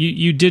that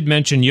you did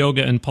mention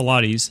yoga and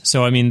Pilates.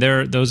 So I mean,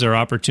 those are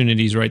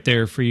opportunities right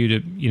there for you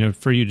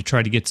to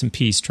try to get some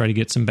peace, try to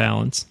get some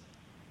balance.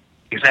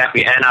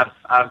 Exactly, and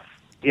I've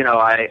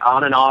I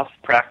on and off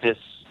practice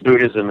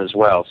Buddhism as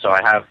well. So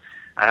I have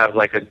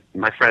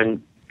my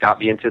friend got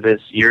me into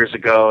this years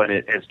ago, and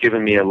it has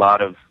given me a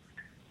lot of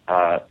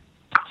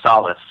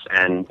solace,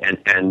 and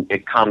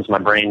it calms my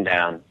brain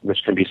down,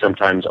 which can be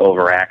sometimes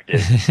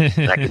overactive.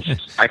 And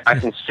I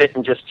can sit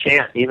and just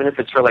chant, even if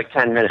it's for like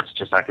 10 minutes.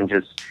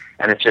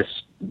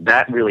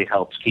 That really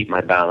helps keep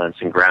my balance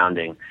and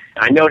grounding.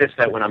 And I notice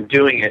that when I'm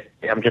doing it,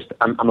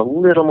 I'm a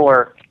little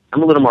more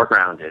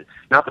grounded.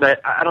 Not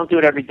that I don't do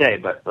it every day,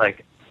 but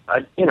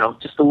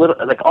just a little,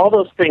 like all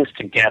those things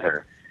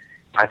together,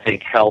 I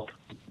think help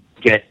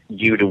get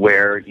you to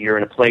where you're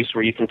in a place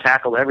where you can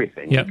tackle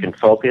everything. Yep. You can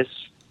focus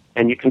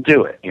and you can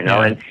do it,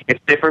 Yeah. And it's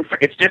different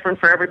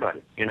for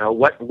everybody.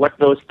 What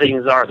those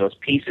things are, those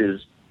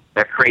pieces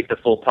that create the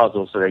full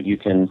puzzle so that you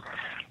can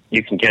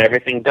get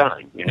everything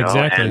done,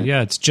 Exactly.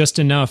 Yeah, it's just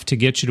enough to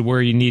get you to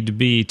where you need to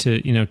be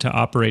to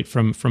operate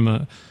from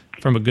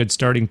a good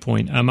starting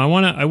point. I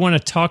want to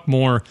talk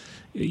more.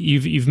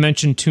 You've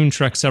mentioned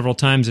TuneTrek several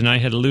times, and I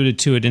had alluded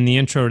to it in the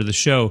intro to the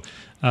show.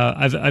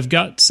 I've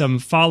got some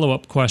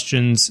follow-up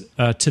questions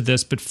to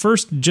this, but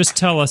first, just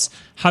tell us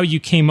how you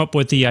came up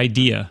with the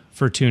idea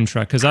for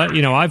TuneTrek, because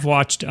I've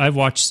watched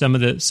some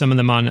of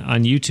them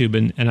on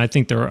YouTube, and I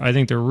think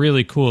they're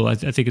really cool. I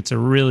think it's a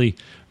really,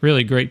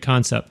 really great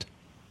concept.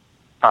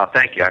 Oh,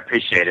 thank you. I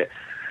appreciate it.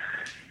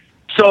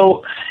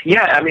 So,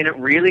 yeah, I mean, it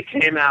really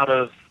came out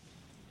of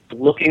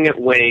looking at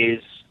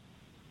ways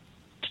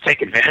to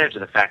take advantage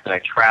of the fact that I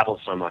travel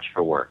so much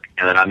for work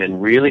and that I'm in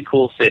really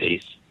cool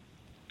cities.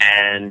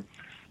 And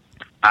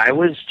I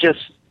was just,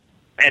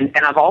 and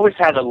I've always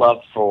had a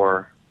love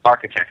for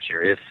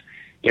architecture.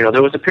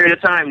 There was a period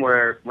of time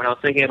where when I was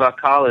thinking about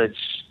college,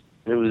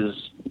 it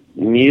was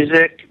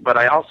music, but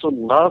I also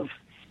loved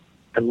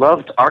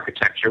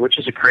architecture, which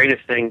is a creative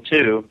thing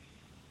too,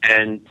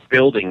 and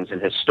buildings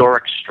and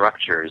historic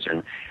structures.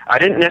 And I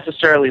didn't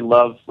necessarily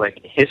love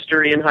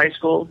history in high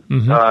school,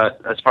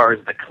 as far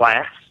as the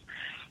class,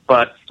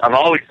 but I've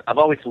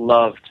always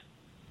loved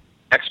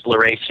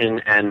exploration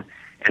and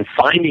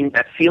finding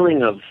that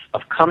feeling of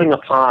coming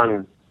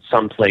upon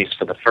some place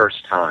for the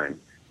first time.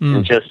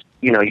 And just,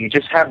 you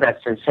just have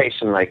that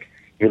sensation like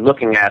you're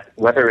looking at,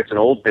 whether it's an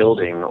old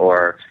building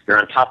or you're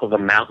on top of a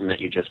mountain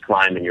that you just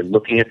climbed and you're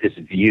looking at this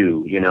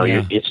view,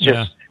 it's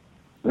just,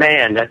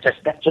 man, that's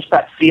just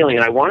that feeling.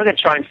 And I wanted to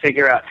try and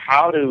figure out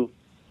how to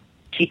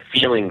keep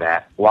feeling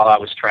that while I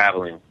was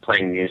traveling,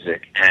 playing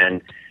music,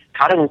 and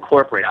how to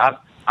incorporate.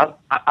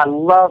 I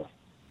love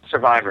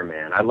Survivor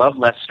Man. I love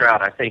Les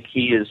Stroud. I think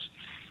he's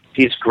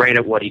great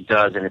at what he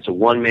does, and it's a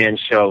one-man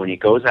show, and he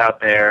goes out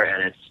there,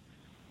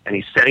 and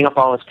he's setting up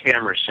all his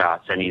camera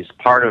shots, and he's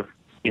part of,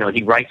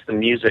 he writes the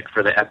music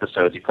for the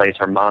episodes. He plays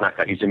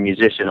harmonica. He's a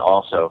musician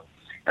also.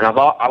 And I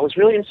was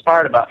really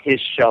inspired about his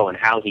show and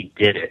how he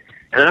did it.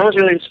 And then I was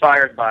really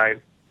inspired by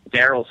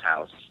Daryl's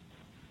house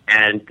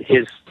and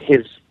his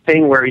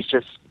thing where he's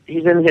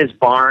in his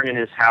barn in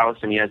his house,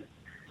 and he has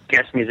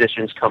guest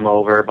musicians come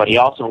over, but he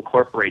also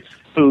incorporates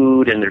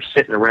food, and they're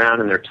sitting around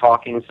and they're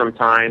talking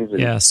sometimes.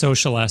 And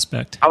social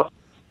aspect. So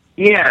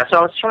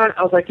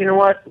I was like, you know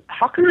what?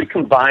 How can I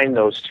combine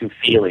those two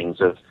feelings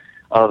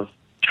of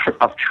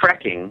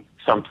trekking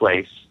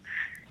someplace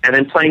and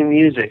then playing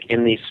music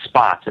in these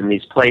spots, in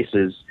these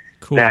places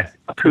that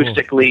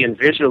acoustically and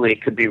visually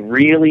could be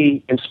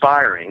really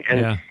inspiring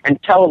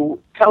and tell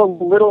a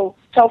little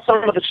tell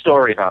some of the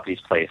story about these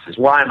places.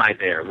 Why am I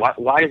there?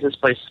 Why is this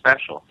place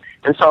special?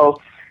 And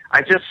so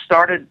I just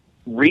started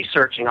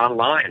researching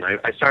online.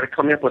 I started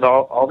coming up with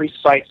all these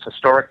sites,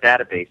 historic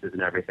databases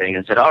and everything,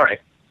 and said, all right,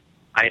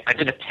 I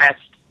did a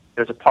test.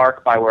 There's a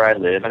park by where I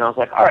live, and I was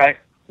like, all right,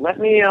 let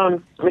me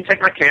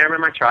take my camera,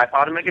 my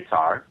tripod, and my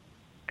guitar,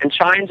 and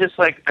try and just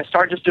I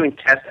started just doing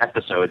test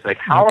episodes. Like,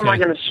 how am I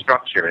going to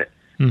structure it?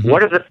 Mm-hmm.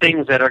 What are the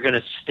things that are going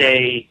to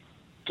stay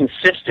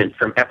consistent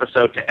from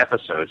episode to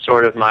episode?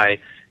 Sort of my,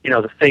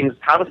 the things,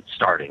 how is it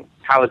starting?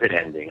 How is it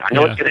ending? I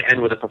know it's going to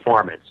end with a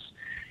performance.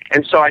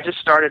 And so I just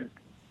started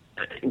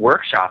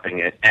workshopping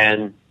it,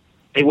 and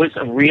it was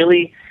a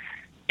really,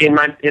 in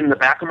the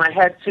back of my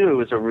head too, it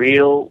was a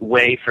real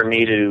way for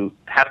me to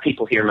have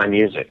people hear my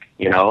music.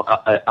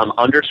 I'm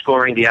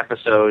underscoring the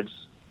episodes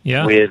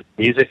with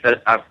music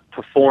that I've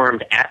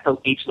performed at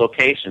each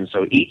location.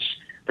 So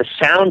the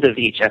sound of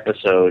each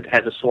episode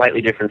has a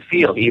slightly different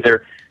feel.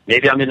 Either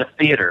maybe I'm in a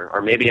theater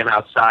or maybe I'm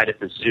outside at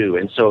the zoo.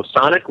 And so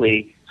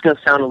sonically, it's going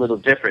to sound a little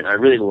different. I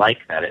really like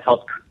that. It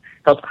helped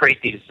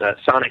create these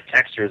sonic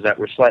textures that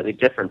were slightly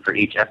different for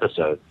each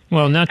episode.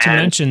 Well, not to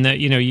mention that,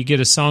 you get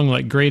a song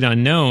like Great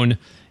Unknown,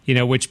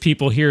 which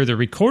people hear the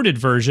recorded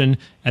version,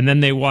 and then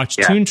they watch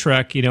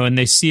TuneTrek, and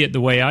they see it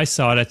the way I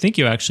saw it. I think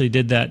you actually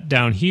did that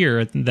down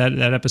here,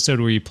 that episode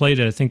where you played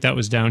it. I think that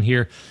was down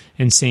here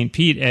in St.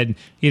 Pete, and,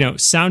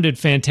 sounded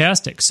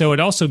fantastic. So it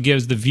also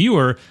gives the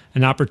viewer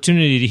an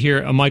opportunity to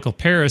hear a Mikel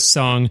Paris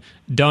song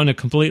done a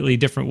completely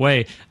different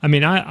way. I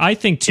mean, I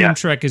think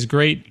TuneTrek is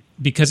great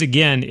because,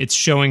 again, it's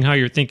showing how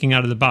you're thinking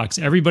out of the box.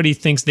 Everybody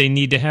thinks they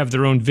need to have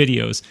their own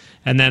videos.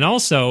 And then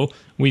also,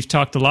 we've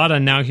talked a lot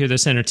on Now Hear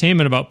This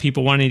Entertainment about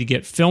people wanting to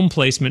get film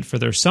placement for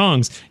their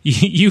songs.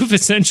 You've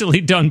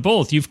essentially done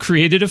both. You've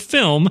created a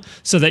film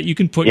so that you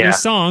can put your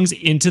songs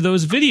into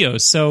those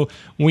videos. So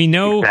we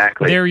know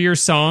they're your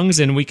songs,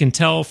 and we can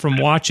tell from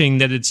watching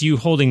that it's you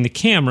holding the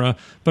camera.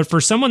 But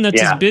for someone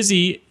that's as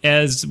busy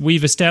as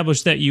we've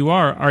established that you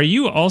are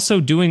you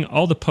also doing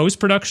all the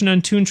post-production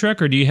on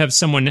TuneTrek, or do you have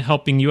someone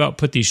helping you out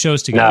put these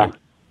shows together? No.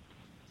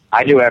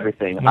 I do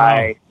everything.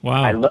 Wow.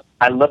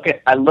 I look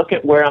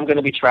at where I'm going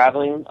to be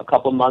traveling a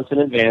couple months in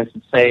advance.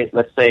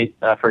 Let's say,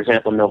 for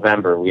example,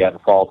 November we have a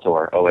fall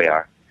tour,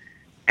 O.A.R.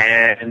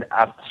 And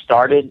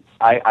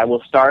I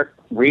will start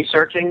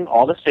researching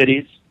all the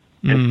cities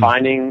and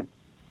finding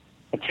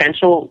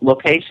potential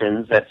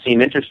locations that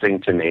seem interesting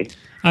to me.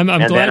 I'm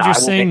glad you're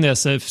saying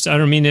this. I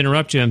don't mean to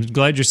interrupt you. I'm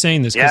glad you're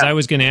saying this because I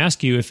was going to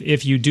ask you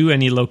if you do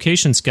any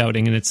location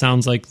scouting, and it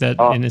sounds like that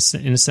in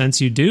a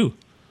sense you do.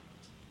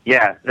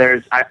 Yeah,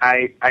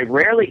 I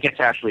rarely get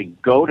to actually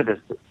go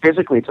to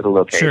physically to the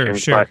location,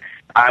 but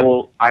I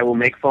will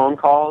make phone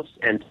calls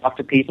and talk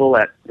to people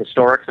at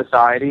historic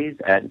societies,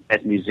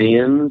 at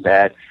museums,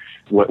 at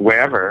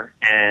wherever,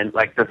 and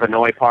like the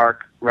Vinoy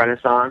Park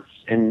Renaissance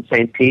in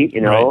St. Pete,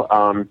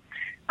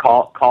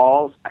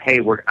 calls.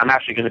 Hey, I'm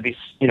actually going to be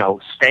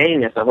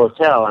staying at the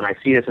hotel, and I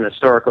see it's an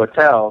historic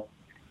hotel.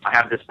 I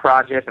have this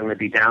project. I'm going to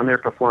be down there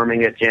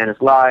performing at Janice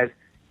Live.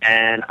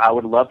 And I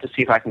would love to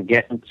see if I can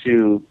get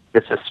into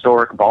this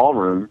historic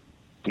ballroom,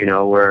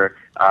 where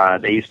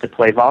they used to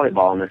play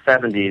volleyball in the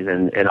 70s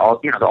and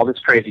all this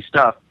crazy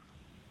stuff.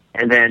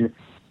 And then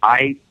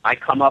I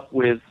come up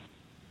with,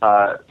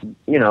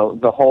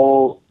 the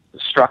whole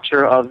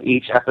structure of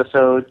each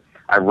episode.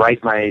 I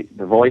write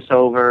the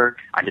voiceover.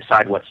 I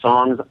decide what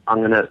songs I'm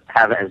going to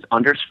have as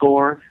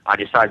underscore. I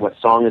decide what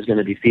song is going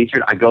to be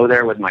featured. I go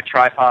there with my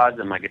tripods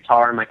and my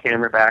guitar and my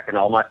camera back and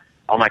all my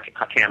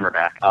camera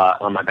back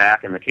on my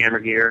back and the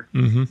camera gear,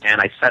 and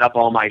I set up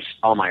all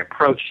my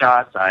approach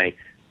shots. I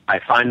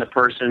find the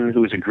person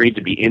who's agreed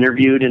to be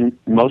interviewed in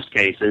most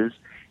cases,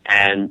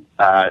 and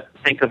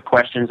think of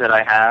questions that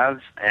I have,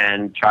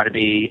 and try to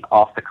be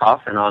off the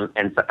cuff. And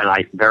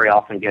I very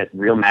often get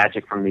real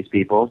magic from these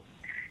people.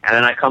 And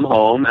then I come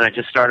home and I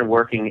just started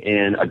working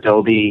in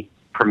Adobe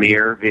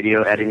Premiere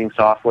video editing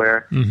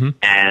software,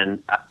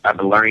 and I've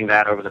been learning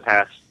that over the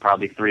past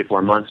probably 3 or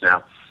 4 months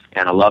now,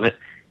 and I love it.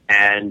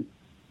 And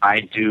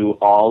I do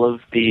all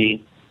of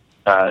the,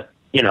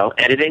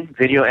 editing,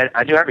 video.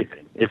 I do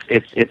everything.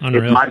 It's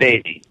my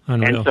baby.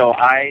 Unreal. And so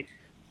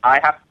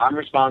I'm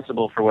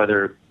responsible for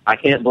whether I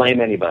can't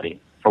blame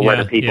anybody for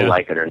whether people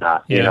like it or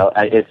not.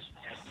 It's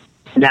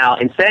now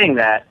in saying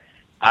that,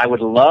 I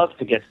would love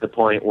to get to the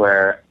point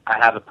where I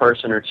have a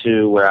person or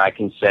two where I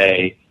can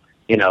say,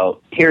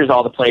 here's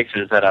all the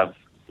places that I've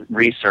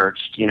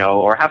researched,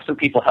 or have some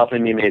people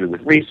helping me maybe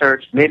with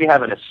research, maybe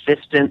have an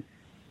assistant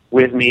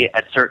with me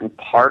at certain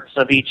parts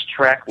of each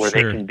trek where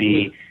they can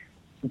be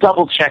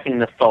double checking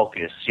the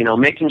focus,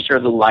 making sure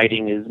the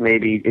lighting is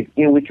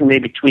we can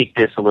maybe tweak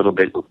this a little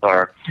bit,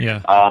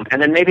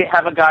 and then maybe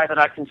have a guy that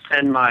I can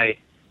send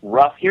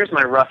here's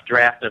my rough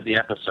draft of the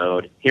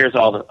episode. Here's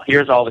all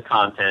the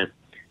content.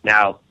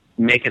 Now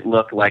make it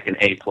look like an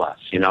A+.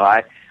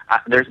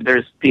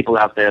 There's people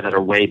out there that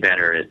are way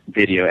better at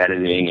video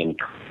editing and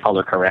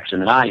color correction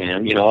than I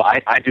am.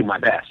 I do my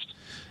best.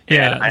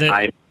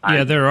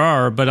 Yeah, there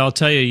are, but I'll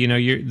tell you,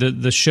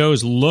 the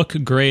shows look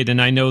great,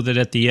 and I know that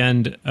at the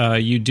end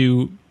you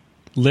do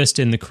list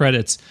in the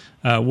credits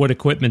what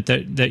equipment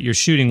that you're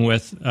shooting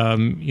with,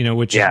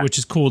 which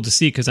is cool to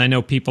see, because I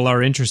know people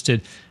are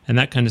interested in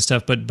that kind of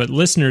stuff. But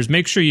listeners,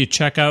 make sure you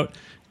check out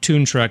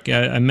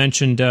TuneTrek. I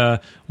mentioned,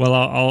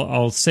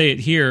 I'll say it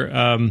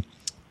here.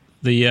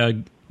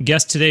 The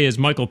guest today is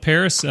Mikel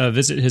Paris.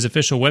 Visit his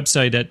official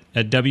website at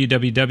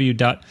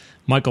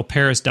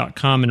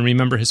www.mikelparis.com, and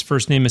remember, his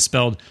first name is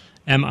spelled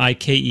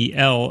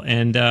Mikel,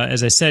 and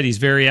as I said, he's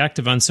very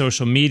active on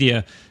social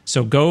media.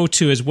 So go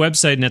to his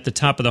website, and at the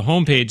top of the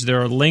homepage,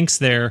 there are links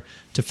there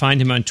to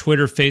find him on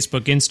Twitter,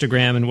 Facebook,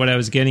 Instagram, and what I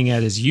was getting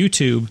at is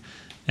YouTube.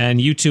 And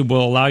YouTube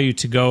will allow you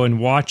to go and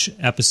watch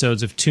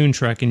episodes of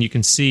TuneTrek, and you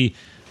can see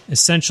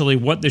essentially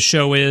what the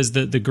show is,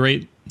 the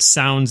great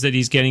sounds that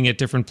he's getting at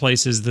different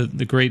places,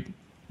 the great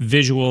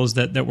visuals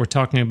that we're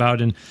talking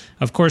about. And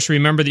of course,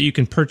 remember that you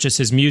can purchase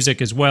his music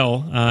as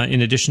well,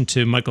 in addition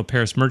to Mikel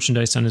Paris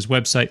merchandise on his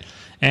website.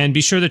 And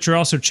be sure that you're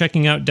also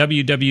checking out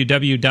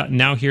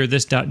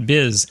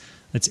www.nowhearthis.biz.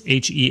 That's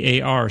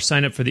HEAR.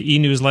 Sign up for the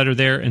e-newsletter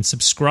there and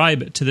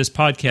subscribe to this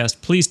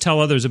podcast. Please tell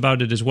others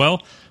about it as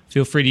well.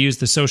 Feel free to use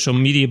the social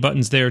media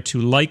buttons there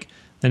to like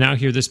the Now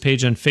Hear This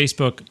page on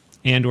Facebook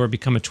and or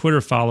become a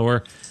Twitter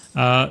follower.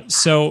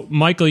 So,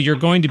 Mikel, you're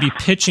going to be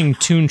pitching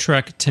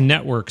TuneTrek to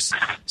networks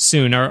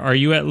soon. Are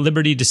you at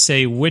liberty to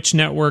say which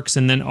networks?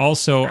 And then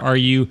also, are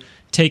you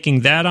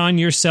taking that on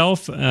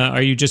yourself?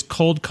 Are you just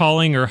cold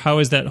calling, or how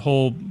is that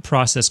whole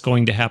process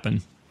going to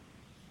happen?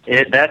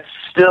 That's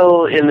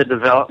still in the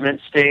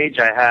development stage.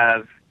 I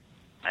have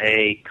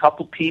a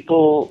couple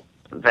people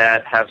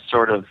that have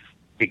sort of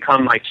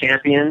become my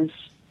champions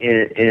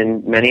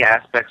in many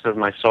aspects of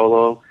my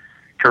solo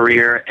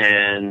career,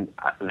 and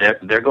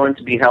they're going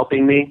to be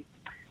helping me.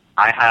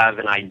 I have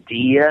an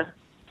idea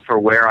for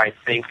where I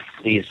think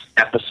these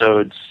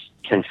episodes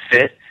can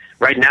fit.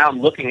 Right now I'm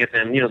looking at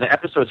them, the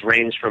episodes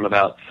range from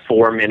about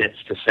 4 minutes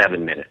to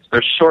 7 minutes.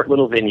 They're short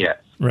little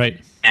vignettes. Right.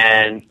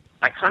 And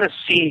I kind of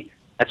see,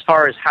 as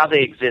far as how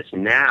they exist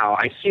now,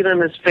 I see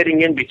them as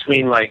fitting in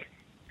between,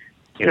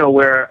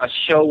 where a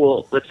show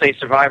will, let's say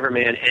Survivor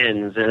Man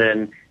ends, and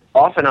then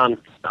often on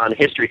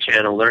History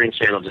Channel, Learning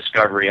Channel,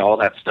 Discovery, all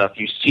that stuff,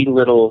 you see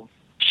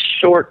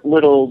short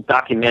little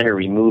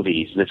documentary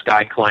movies. This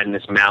guy climbed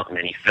this mountain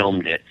and he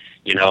filmed it,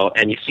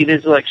 and you see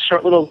these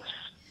short little,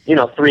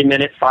 3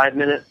 minute, 5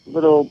 minute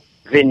little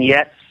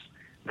vignettes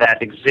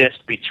that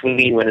exist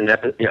between when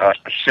a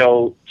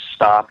show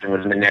stopped and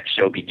when the next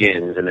show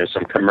begins, and there's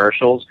some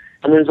commercials,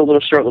 and there's a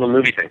short little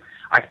movie thing.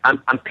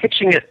 I'm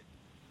pitching it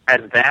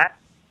as that.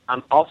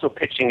 I'm also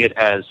pitching it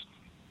as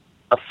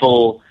a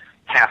full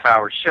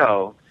half-hour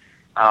show,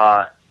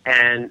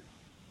 and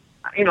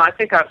I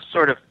think I've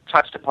sort of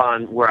touched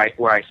upon where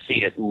I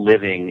see it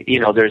living.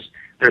 There's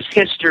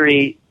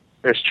history,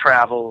 there's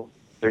travel,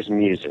 there's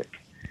music.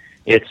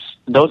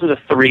 Those are the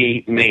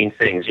three main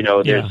things.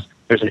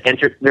 There's an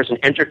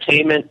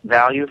entertainment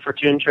value for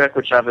TuneTrek,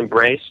 which I've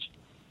embraced.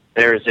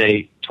 There's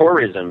a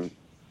tourism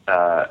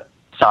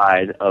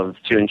side of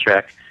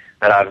TuneTrek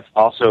that I've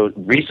also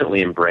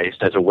recently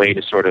embraced as a way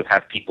to sort of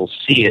have people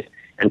see it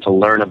and to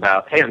learn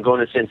about, hey, I'm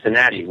going to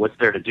Cincinnati. What's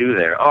there to do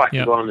there? Oh, I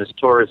can go on this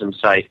tourism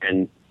site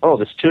and,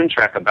 this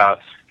TuneTrek about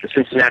the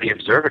Cincinnati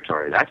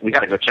Observatory. We got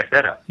to go check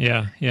that out.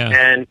 Yeah.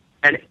 And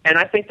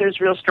I think there's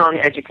real strong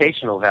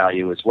educational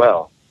value as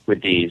well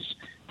with these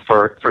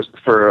for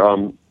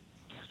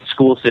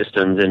school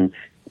systems and,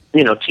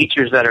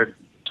 teachers that are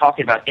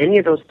talking about any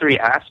of those three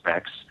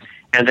aspects.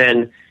 And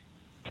then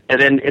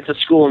it's a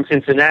school in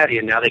Cincinnati,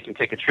 and now they can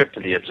take a trip to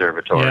the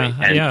observatory.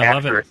 I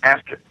love it.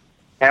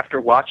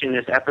 After watching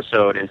this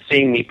episode and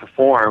seeing me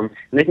perform,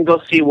 and they can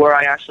go see where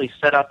I actually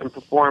set up and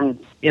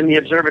performed in the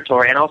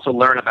observatory, and also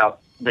learn about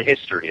the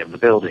history of the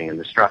building and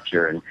the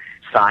structure and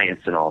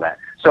science and all that.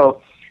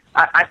 So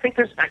I think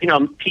there's,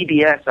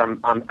 PBS,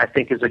 I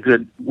think is a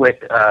good way,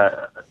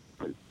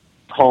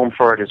 home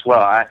for it as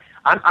well.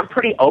 I'm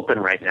pretty open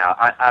right now.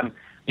 I'm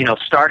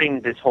starting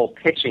this whole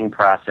pitching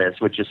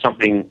process, which is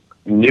something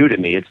new to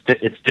me. It's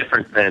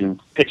different than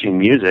pitching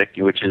music,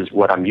 which is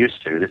what I'm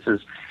used to. This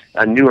is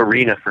a new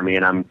arena for me,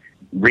 and I'm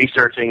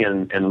researching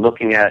and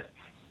looking at,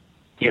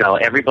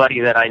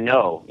 everybody that I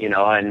know,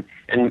 and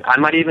I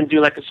might even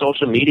do a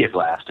social media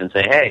blast and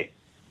say, hey,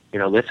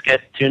 let's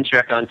get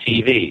TuneTrek on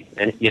TV.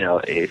 And,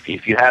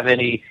 if you have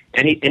anybody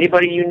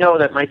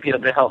that might be able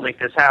to help make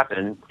this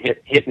happen,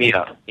 hit me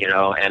up,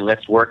 and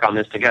let's work on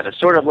this together.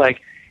 Sort of like,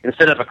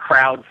 instead of a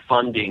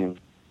crowdfunding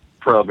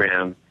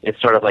program, it's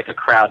sort of like a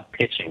crowd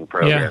pitching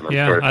program.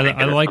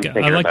 I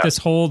like this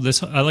whole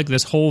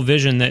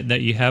vision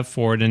that you have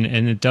for it, and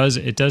it does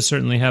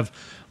certainly have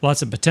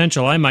lots of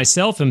potential. I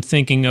myself am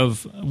thinking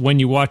of when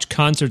you watch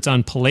concerts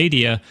on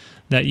Palladia,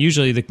 that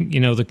usually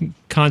the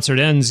concert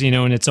ends,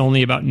 and it's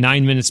only about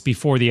 9 minutes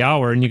before the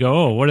hour, and you go,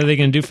 oh, what are they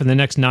going to do for the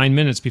next 9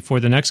 minutes before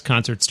the next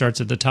concert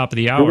starts at the top of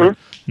the hour?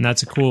 Mm-hmm. And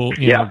that's a cool,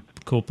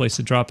 cool place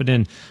to drop it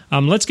in.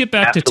 Let's get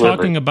back to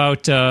talking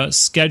about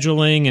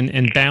scheduling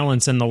and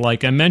balance and the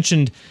like. I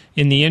mentioned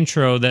in the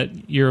intro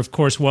that you're, of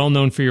course, well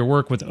known for your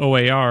work with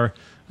O.A.R.,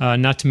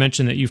 not to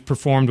mention that you've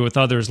performed with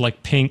others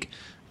like Pink,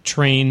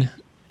 Train,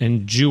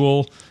 and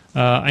Jewel.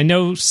 I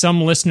know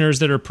some listeners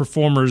that are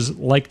performers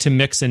like to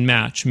mix and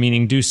match,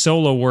 meaning do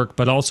solo work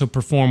but also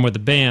perform with a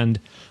band.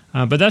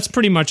 But that's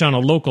pretty much on a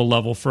local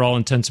level for all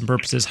intents and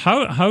purposes.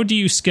 How do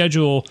you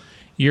schedule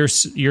your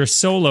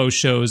solo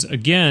shows?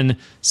 Again,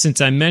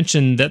 since I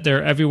mentioned that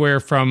they're everywhere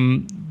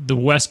from the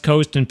West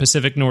Coast and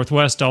Pacific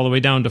Northwest all the way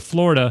down to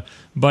Florida,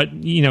 but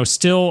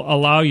still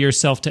allow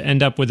yourself to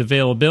end up with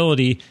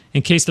availability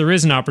in case there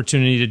is an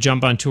opportunity to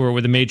jump on tour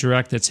with a major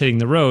act that's hitting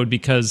the road,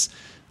 because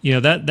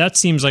that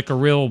seems like a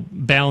real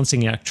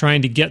balancing act,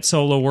 trying to get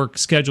solo work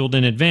scheduled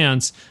in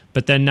advance,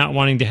 but then not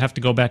wanting to have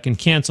to go back and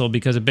cancel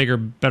because a bigger,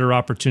 better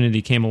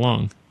opportunity came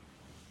along.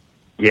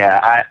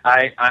 Yeah,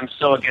 I'm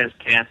so against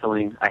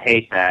canceling. I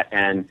hate that.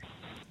 And,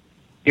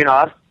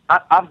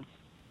 I've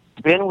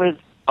been with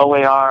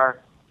O.A.R.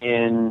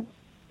 in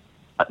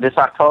this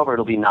October.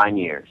 It'll be 9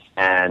 years.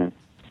 And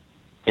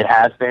it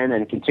has been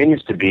and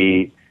continues to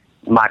be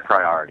my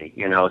priority,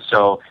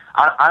 So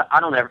I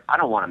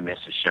don't want to miss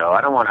a show.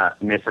 I don't want to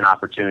miss an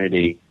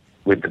opportunity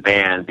with the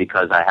band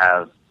because I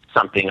have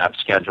something I've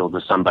scheduled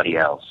with somebody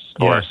else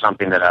or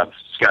something that I've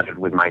scheduled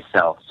with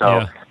myself.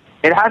 So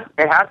it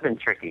has been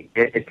tricky.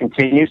 It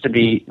continues to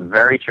be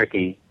very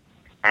tricky.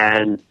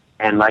 And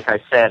like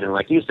I said, and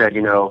like you said,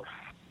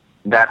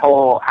 that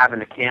whole having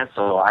to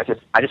cancel, I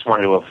just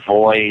wanted to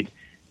avoid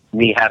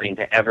me having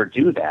to ever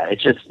do that.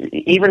 It's just,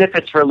 even if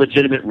it's for a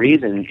legitimate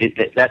reason,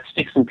 that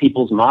sticks in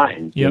people's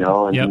minds,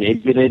 and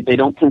maybe they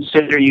don't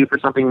consider you for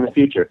something in the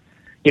future.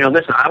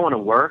 Listen, I want to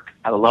work.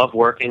 I love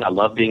working. I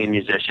love being a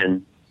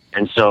musician.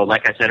 And so,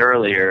 like I said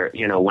earlier,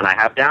 when I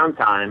have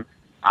downtime,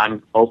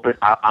 I'm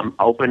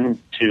open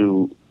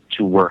to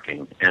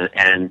working.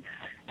 And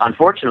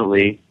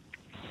unfortunately,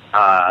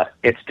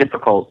 it's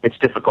difficult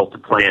to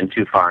plan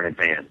too far in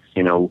advance.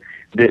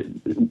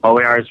 The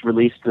O.A.R. has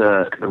released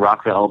the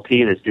Rockville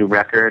LP, this new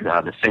record.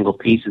 The single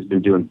piece has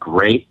been doing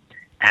great,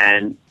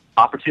 and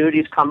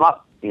opportunities come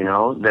up.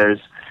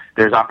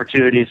 There's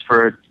opportunities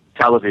for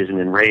television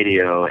and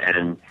radio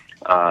and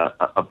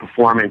a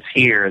performance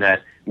here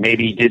that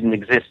maybe didn't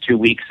exist 2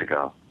 weeks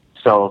ago.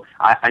 So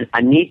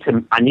I need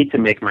to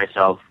make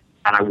myself,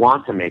 and I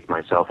want to make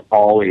myself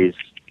always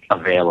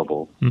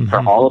available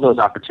for all of those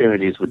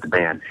opportunities with the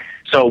band.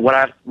 So what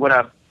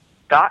I've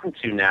gotten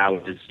to now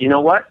is,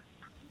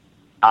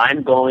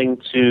 I'm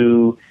going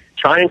to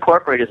try and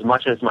incorporate as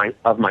much as my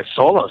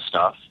solo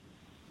stuff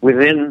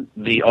within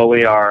the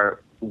O.A.R.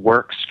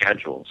 work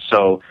schedule.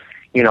 So,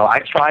 I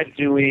tried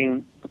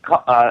doing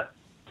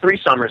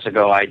 3 summers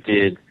ago. I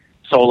did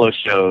solo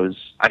shows.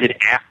 I did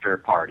after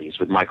parties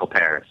with Mikel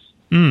Paris.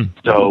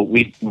 So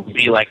we'd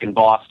be like in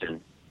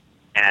Boston,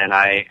 and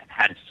I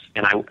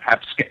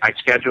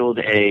scheduled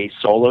a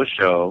solo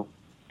show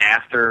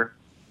after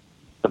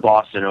the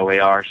Boston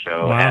O.A.R.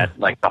 show at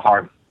like the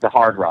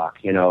Hard Rock,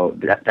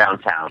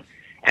 downtown.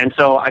 And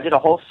so I did a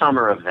whole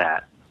summer of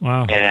that.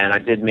 Wow. And I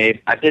did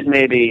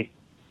maybe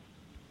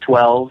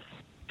 12,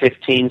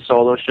 15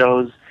 solo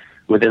shows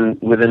within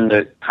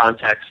the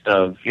context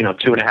of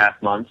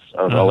 2.5 months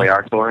of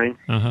O.A.R. touring.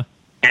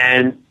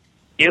 And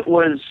it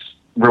was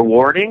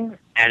rewarding,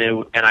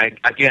 and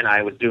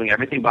I was doing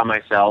everything by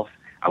myself.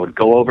 I would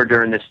go over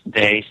during this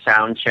day,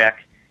 sound check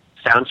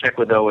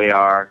with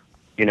O.A.R.,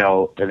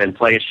 and then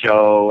play a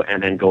show,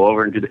 and then go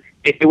over and do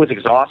it was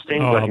exhausting,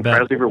 but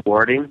incredibly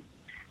rewarding.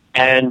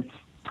 And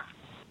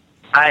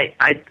it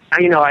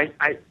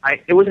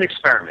was an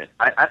experiment.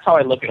 That's how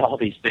I look at all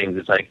these things.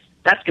 It's like,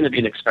 that's going to be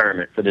an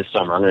experiment for this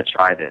summer. I'm going to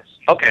try this.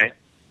 Okay.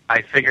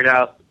 I figured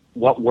out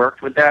what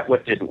worked with that,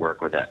 what didn't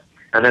work with that.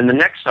 And then the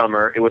next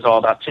summer, it was all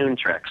about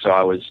TuneTrek. So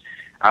I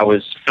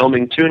was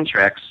filming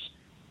TuneTreks.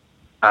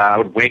 I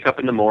would wake up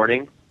in the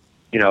morning,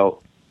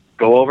 go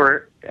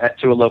over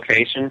to a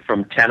location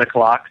from 10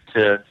 o'clock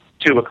to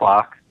 2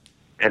 o'clock,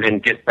 and then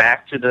get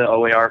back to the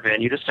O.A.R.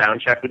 venue to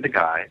sound check with the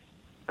guys.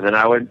 And then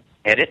I would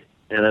edit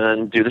and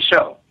then do the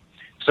show.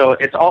 So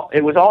it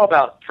was all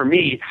about, for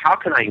me, how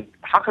can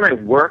I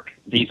work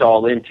these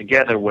all in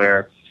together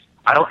where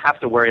I don't have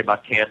to worry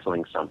about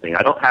canceling something.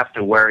 I don't have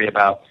to worry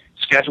about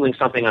scheduling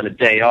something on a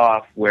day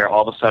off where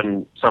all of a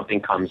sudden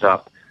something comes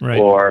up. Right.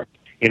 Or,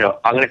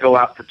 I'm going to go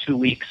out for 2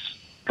 weeks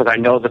because I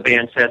know the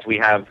band says we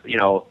have,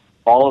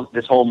 all of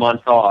this whole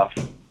month off,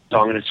 so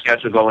I'm going to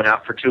schedule going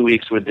out for 2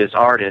 weeks with this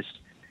artist,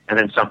 and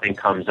then something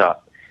comes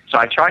up. So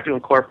I try to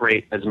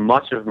incorporate as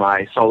much of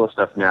my solo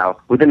stuff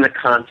now within the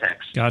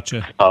context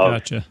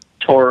of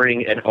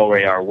touring and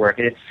O.A.R. work,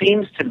 and it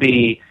seems to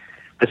be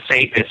the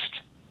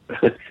safest.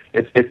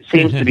 It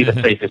seems to be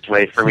the safest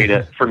way for me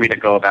to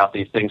go about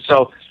these things.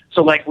 So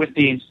like with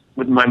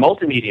my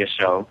multimedia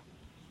show,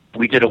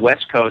 we did a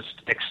West Coast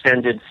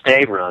extended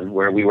stay run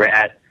where we were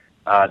at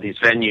these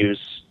venues.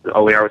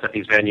 O.A.R. was at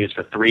these venues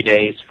for 3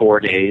 days, 4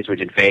 days. We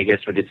did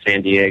Vegas, we did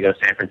San Diego,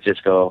 San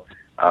Francisco,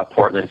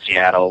 Portland,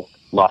 Seattle,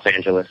 Los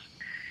Angeles.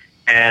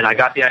 And I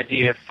got the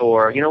idea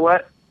for,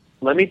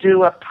 let me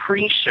do a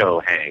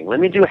pre-show hang.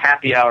 Let me do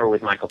happy hour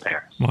with Mikel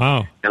Paris.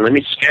 Wow. And let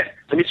me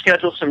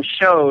schedule some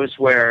shows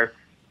where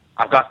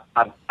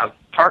I've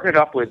partnered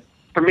up with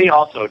for me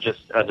also, just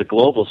as a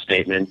global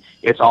statement,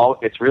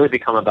 it's really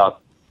become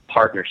about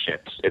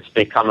partnerships. It's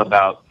become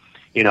about,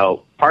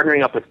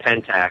 partnering up with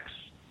Pentax,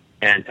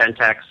 and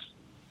Pentax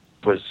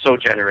was so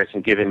generous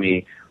in giving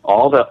me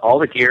all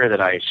the gear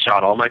that I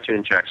shot all my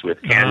TuneTreks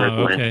with, cameras,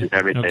 lenses,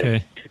 everything.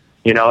 Okay.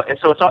 And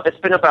so it's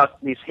been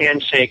about these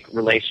handshake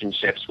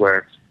relationships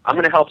where I'm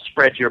going to help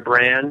spread your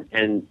brand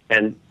and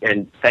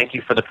thank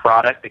you for the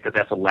product, because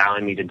that's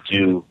allowing me to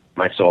do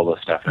my solo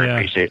stuff. I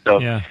appreciate it.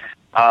 So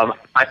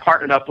I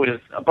partnered up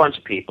with a bunch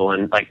of people,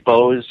 and like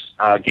Bose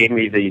gave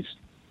me these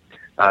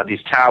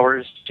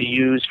towers to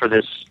use for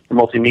this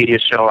multimedia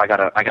show. I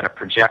got a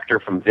projector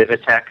from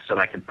Vivitex, so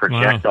I could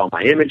project all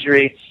my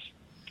imagery.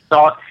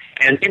 So,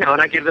 and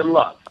I give them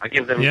love. I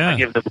give them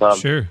love.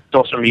 Sure.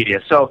 Social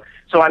media. So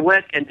I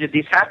went and did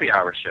these happy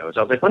hour shows.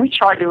 I was like, let me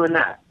try doing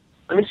that.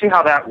 Let me see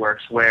how that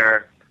works.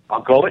 Where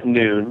I'll go at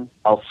noon.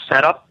 I'll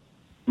set up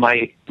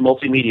my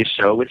multimedia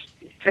show, which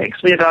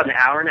takes me about an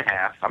hour and a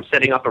half. I'm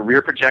setting up a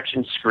rear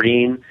projection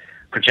screen,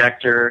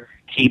 projector,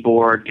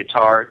 keyboard,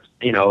 guitar,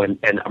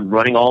 and I'm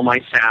running all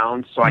my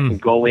sounds, so I can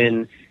go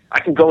in. I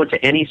can go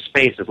into any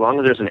space as long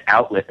as there's an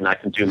outlet, and I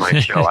can do my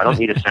show. I don't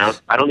need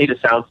to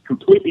sound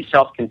completely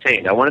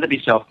self-contained. I want it to be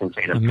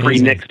self-contained. I'm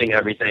pre-mixing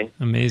everything.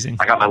 Amazing.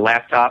 I got my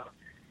laptop,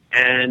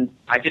 and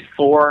I did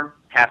 4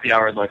 happy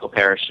hour Mikel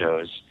Paris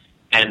shows,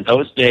 and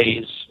those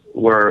days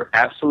were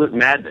absolute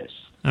madness.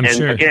 I'm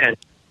sure. Again,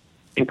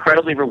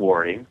 incredibly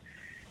rewarding,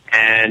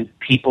 and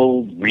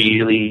people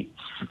really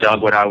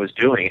dug what I was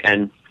doing.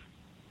 And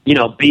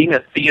being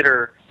a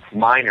theater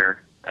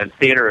minor, and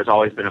theater has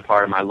always been a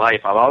part of my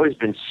life, I've always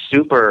been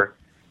super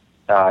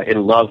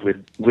in love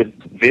with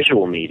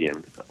visual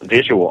medium,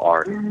 visual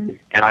art. And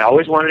I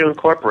always wanted to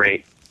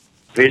incorporate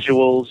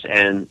visuals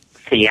and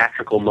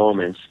theatrical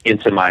moments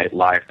into my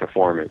live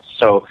performance.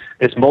 So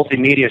this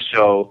multimedia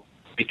show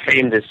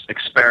became this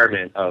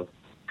experiment of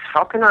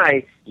how can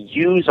I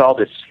use all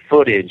this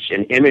footage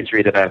and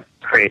imagery that I've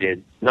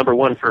created, number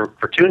one, for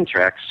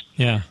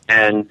TuneTreks,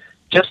 and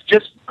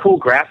just cool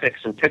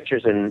graphics and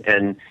pictures and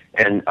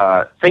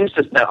things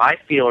that I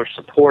feel are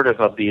supportive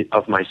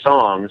of my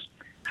songs.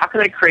 How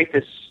can I create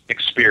this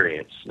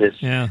experience, this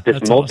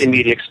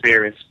multimedia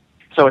experience?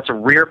 So it's a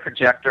rear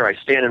projector. I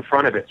stand in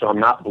front of it, so I'm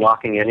not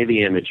blocking any of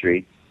the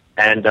imagery,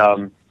 and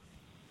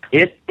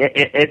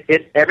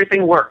it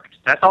everything worked.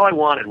 That's all I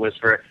wanted, was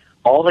for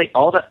all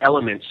the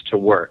elements to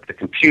work. The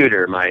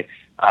computer, my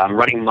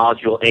running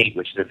Module 8,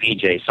 which is a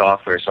VJ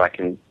software, so I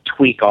can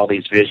tweak all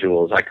these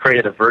visuals. I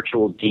created a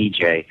virtual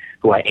DJ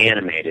who I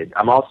animated.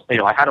 I'm also,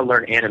 I had to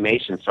learn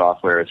animation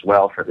software as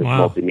well for this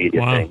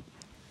multimedia thing.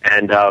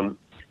 And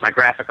my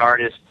graphic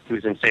artist,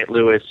 who's in St.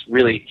 Louis,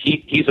 really,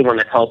 he's the one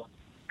that helped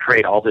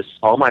create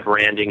all my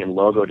branding and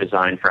logo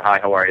design for Hi,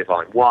 How Are You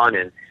Volume 1,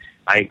 and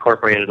I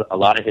incorporated a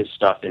lot of his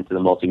stuff into the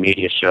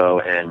multimedia show,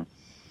 and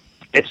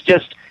it's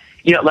just,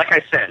 like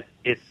I said,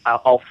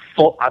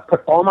 I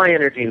put all my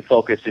energy and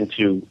focus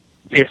into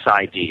this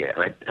idea,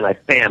 and I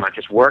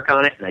just work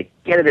on it, and I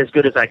get it as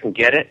good as I can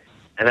get it,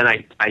 and then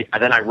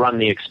I run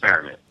the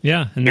experiment.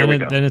 Yeah, and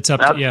then it's up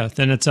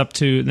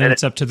to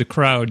the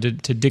crowd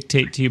to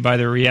dictate to you by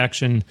their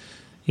reaction.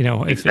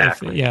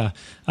 Exactly.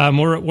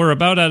 We're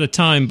about out of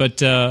time,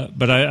 but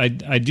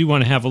I do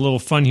want to have a little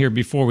fun here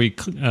before we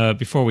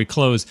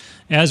close.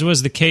 As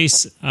was the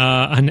case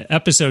on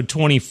episode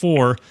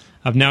 24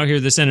 of Now Hear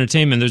This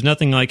Entertainment, there's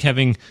nothing like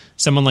having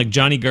someone like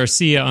Johnny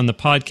Garcia on the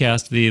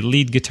podcast, the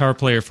lead guitar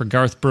player for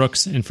Garth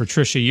Brooks and for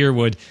Trisha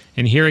Yearwood,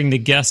 and hearing the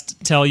guest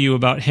tell you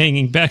about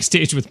hanging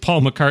backstage with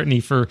Paul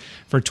McCartney for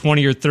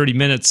 20 or 30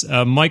 minutes.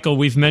 Michael,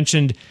 we've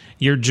mentioned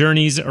your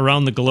journeys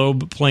around the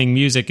globe playing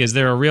music. Is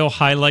there a real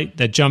highlight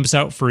that jumps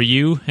out for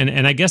you?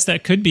 And I guess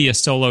that could be a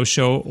solo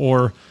show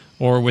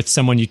or with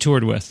someone you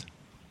toured with.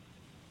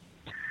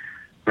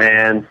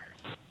 Man,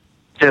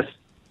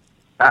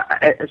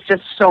 it's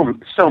just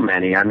so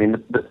many. I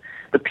mean,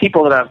 the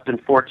people that I've been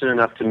fortunate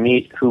enough to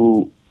meet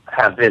who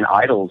have been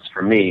idols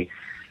for me.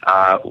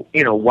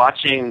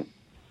 Watching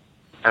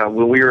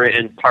when we were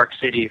in Park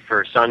City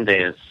for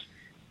Sundance,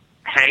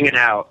 hanging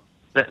out.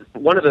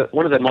 One of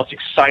the most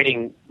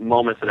exciting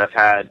moments that I've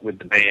had with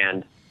the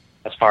band,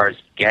 as far as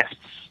guests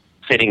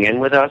sitting in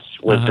with us,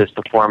 was this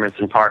performance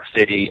in Park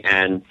City,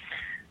 and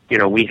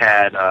we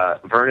had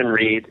Vernon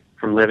Reid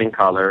from Living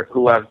Colour,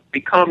 who I've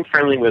become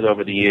friendly with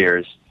over the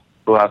years,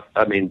 who I've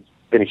been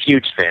a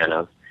huge fan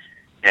of,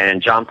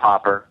 and John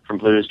Popper from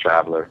Blues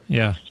Traveler.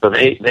 Yeah. So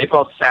they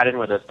both sat in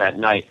with us that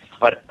night,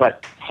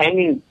 but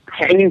hanging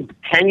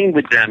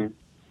with them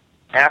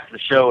after the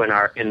show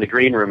in the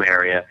green room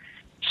area.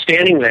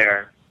 Standing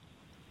there,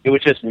 it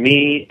was just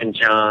me and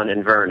John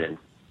and Vernon,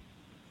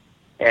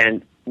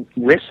 and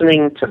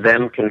listening to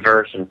them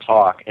converse and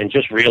talk, and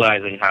just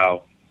realizing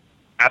how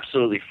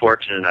absolutely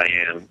fortunate I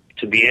am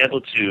to be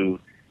able to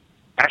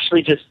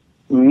actually just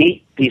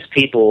meet these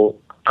people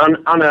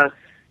on a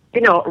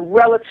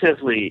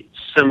relatively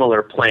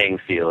similar playing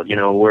field.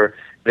 Where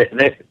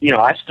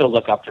I still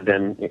look up to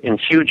them in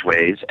huge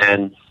ways,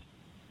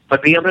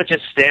 but be able to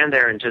just stand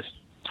there and just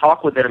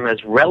talk with them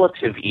as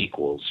relative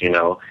equals, you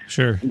know.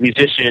 Sure.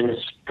 Musicians,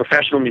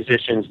 professional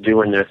musicians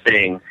doing their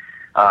thing.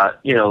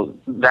 You know,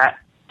 that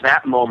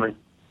moment,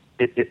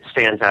 it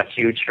stands out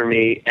huge for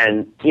me.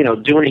 And, you know,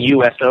 doing a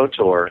USO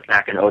tour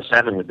back in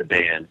 2007 with the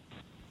band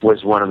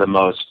was one of the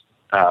most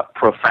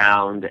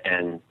profound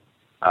and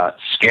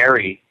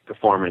scary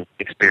performance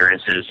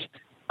experiences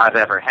I've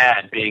ever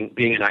had, being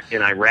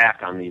in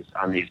Iraq on these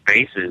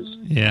bases,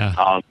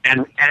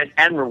 and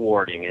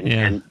rewarding,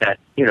 and that,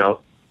 you know,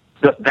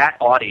 that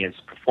audience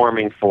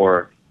performing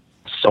for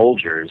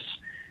soldiers,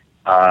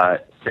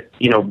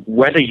 you know,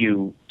 whether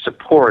you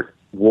support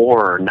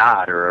war or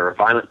not, or a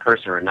violent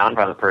person or a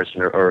nonviolent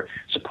person, or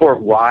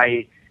support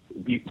why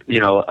you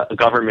know a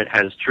government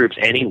has troops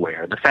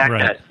anywhere, the fact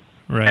that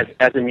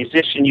as a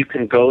musician you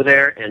can go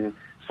there and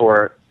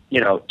for,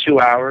 you know, 2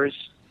 hours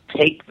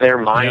take their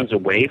minds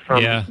away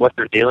from what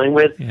they're dealing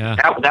with.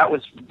 That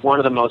was one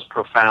of the most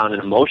profound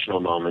and emotional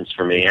moments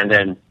for me.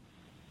 And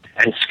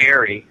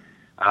scary,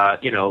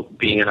 you know,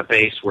 being in a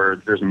base where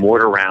there's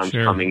mortar rounds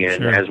coming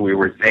in as we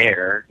were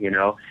there, you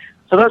know.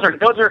 So those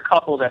are a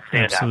couple that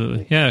stand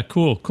out. Yeah,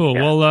 cool.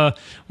 Yeah. Well,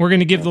 we're going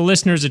to give the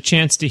listeners a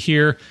chance to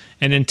hear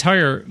an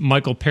entire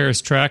Mikel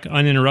Paris track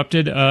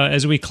uninterrupted.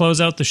 As we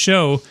close out the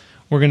show,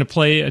 we're going to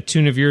play a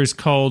tune of yours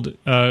called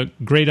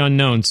Great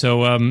Unknown.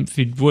 So if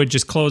you would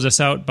just close us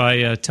out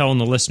by telling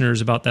the listeners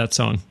about that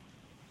song.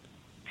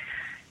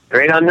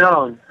 Great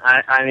Unknown.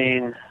 I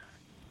mean,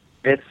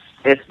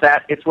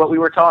 it's what we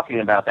were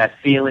talking about, that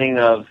feeling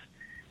of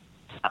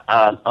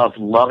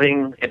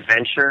loving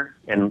adventure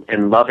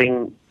and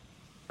loving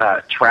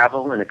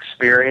travel and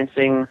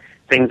experiencing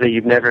things that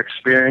you've never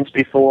experienced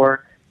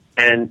before,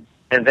 and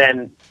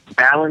then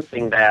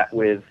balancing that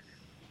with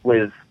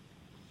the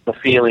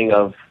feeling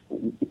of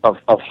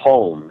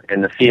home,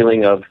 and the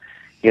feeling of,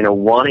 you know,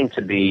 wanting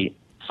to be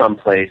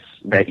someplace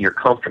that you're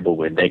comfortable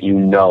with, that you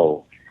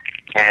know,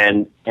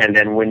 and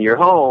then when you're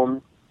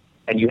home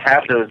and you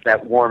have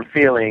that warm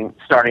feeling,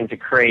 starting to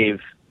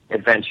crave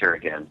adventure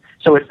again.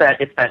 So it's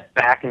that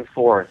back and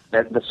forth.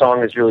 That the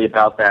song is really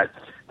about that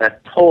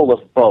pull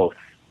of both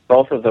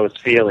of those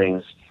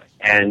feelings,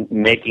 and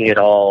making it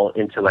all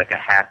into like a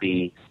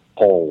happy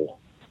whole.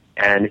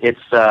 And it's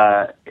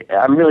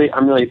I'm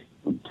really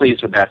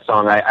pleased with that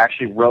song. I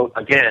actually wrote,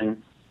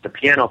 again, the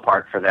piano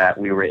part for that.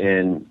 We were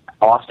in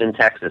Austin,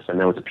 Texas, and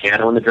there was a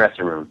piano in the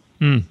dressing room.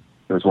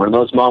 It was one of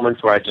those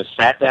moments where I just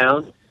sat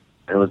down,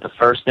 and it was the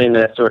first thing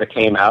that sort of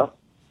came out.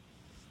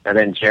 And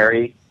then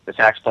Jerry, the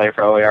sax player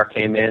for O.A.R,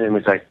 came in and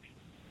was like,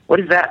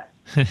 "What is that?"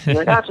 I'm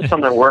like, "That's just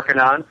something I'm working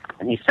on."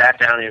 And he sat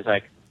down and he was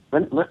like,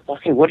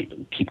 "Okay, what?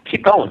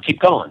 Keep going."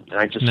 And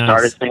I just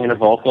started singing a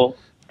vocal.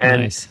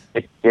 And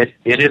it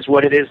is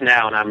what it is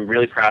now, and I'm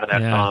really proud of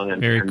that song. And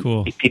very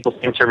cool. People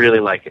seem to really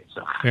like it.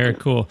 So very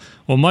cool.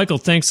 Well, Mikel,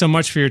 thanks so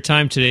much for your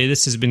time today.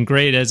 This has been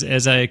great,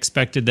 as I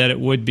expected that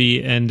it would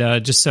be, and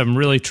just some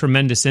really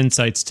tremendous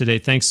insights today.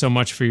 Thanks so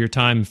much for your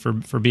time,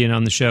 for being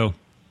on the show.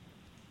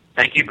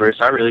 Thank you, Bruce.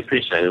 I really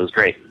appreciate it. It was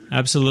great.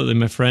 Absolutely,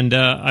 my friend.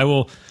 I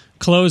will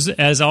close,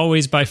 as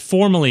always, by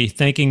formally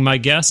thanking my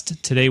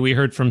guest. Today we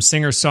heard from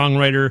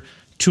singer-songwriter,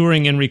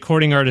 touring and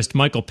recording artist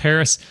Mikel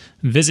Paris.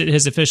 Visit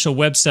his official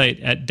website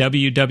at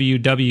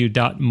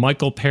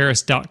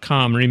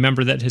www.mikelparis.com.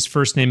 Remember that his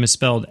first name is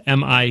spelled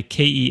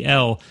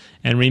Mikel,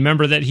 and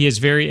remember that he is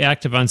very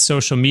active on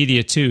social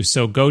media too.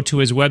 So go to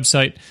his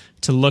website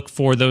to look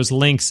for those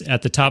links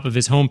at the top of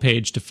his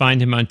homepage to find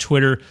him on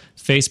Twitter,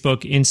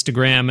 Facebook,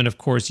 Instagram, and of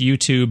course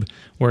YouTube,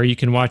 where you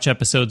can watch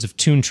episodes of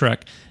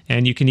TuneTrek.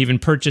 And you can even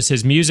purchase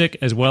his music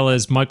as well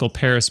as Mikel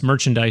Paris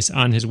merchandise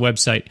on his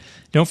website.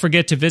 Don't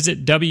forget to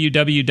visit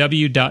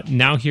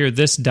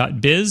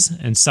www.nowhearthis.biz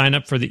and sign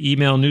up for the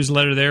email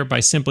newsletter there by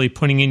simply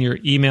putting in your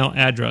email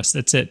address.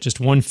 That's it,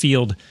 just one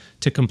field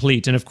to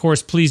complete. And of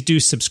course, please do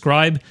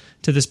subscribe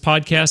to this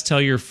podcast.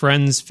 Tell your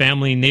friends,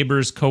 family,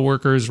 neighbors,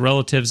 coworkers,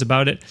 relatives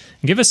about it.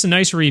 And give us a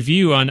nice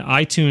review on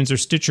iTunes or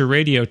Stitcher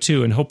Radio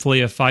too, and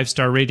hopefully a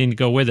 5-star rating to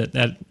go with it.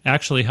 That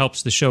actually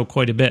helps the show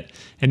quite a bit.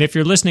 And if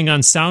you're listening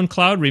on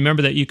SoundCloud,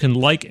 remember that you can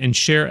like and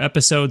share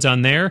episodes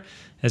on there.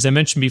 As I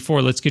mentioned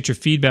before, let's get your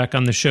feedback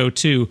on the show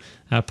too.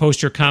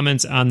 Post your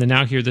comments on the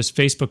Now Hear This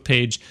Facebook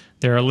page.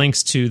 There are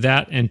links to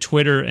that and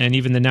Twitter and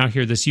even the Now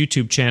Hear This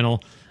YouTube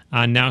channel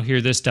on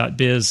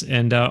nowhearthis.biz.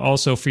 And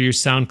also for your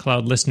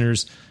SoundCloud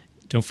listeners,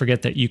 don't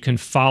forget that you can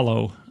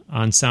follow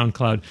on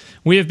SoundCloud.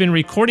 We have been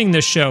recording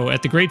this show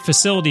at the great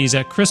facilities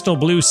at Crystal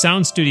Blue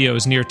Sound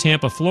Studios near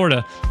Tampa,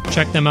 Florida.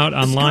 Check them out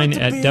online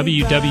at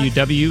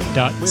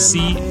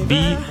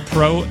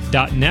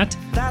www.cbpro.net.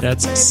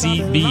 That's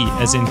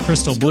CB as in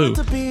Crystal Blue.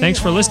 Thanks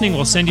for listening.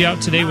 We'll send you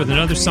out today with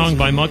another song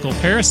by Mikel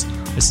Paris.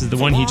 This is the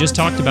one he just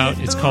talked about.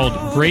 It's called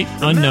Great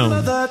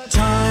Unknown. The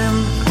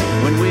time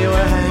when we were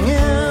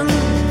hanging,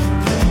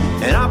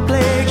 and I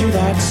played you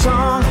that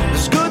song.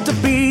 It's good to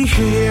be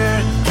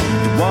here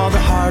through all the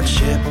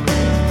hardship.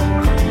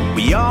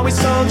 We always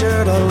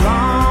soldiered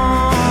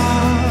along.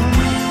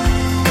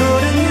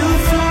 Couldn't you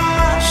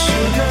fly,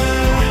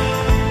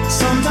 sugar?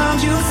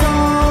 Sometimes you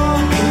fall.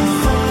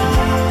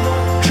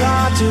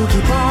 Try to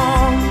keep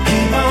on,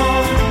 keep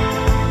on.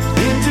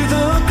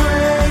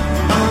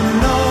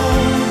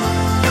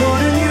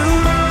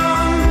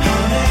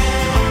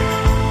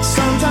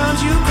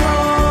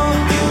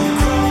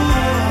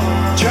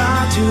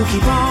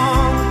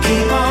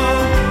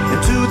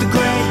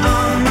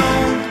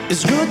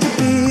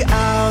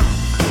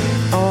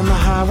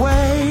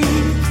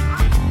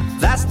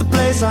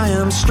 yes, I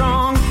am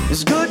strong.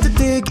 It's good to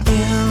dig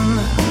in,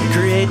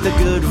 create the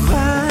good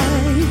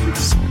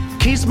vibes.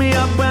 Keeps me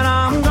up when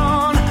I'm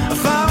gone,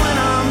 far when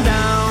I'm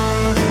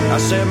down. I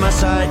set my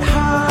sight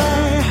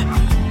high.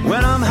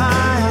 When I'm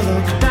high, I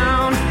look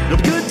down.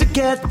 It's good to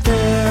get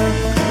there,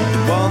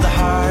 through all the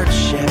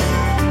hardship.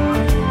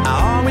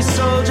 I always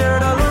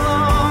soldiered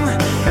along,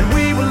 and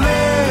we will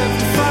live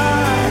to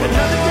fight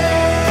another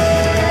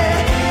day.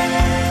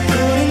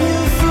 Couldn't you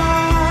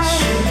fly?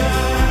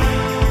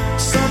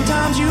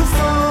 Sometimes you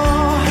fall.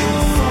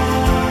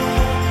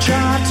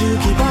 Try to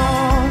keep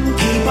on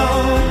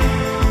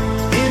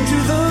into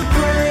the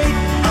great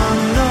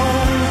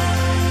unknown.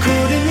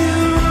 Couldn't you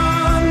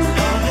run?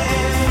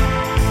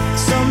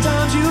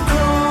 Sometimes you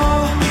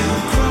crawl.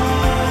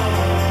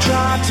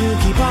 Try to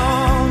keep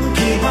on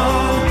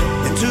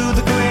into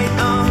the great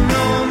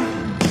unknown.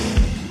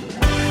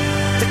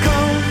 There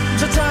comes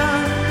a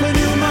time when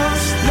you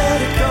must let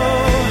it go,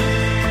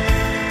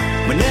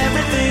 when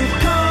everything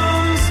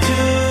comes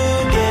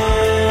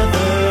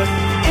together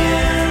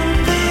in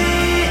the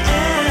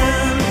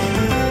end.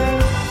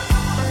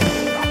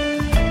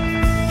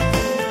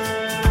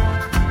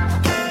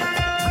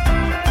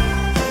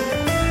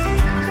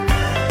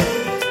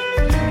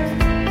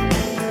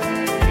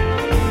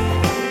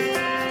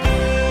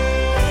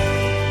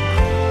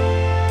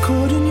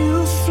 Couldn't you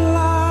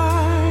fly?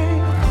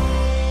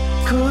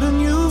 Couldn't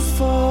you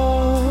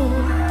fall?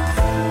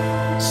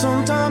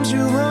 Sometimes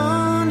you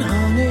run,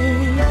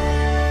 honey.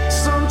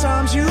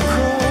 Sometimes you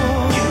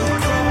crawl.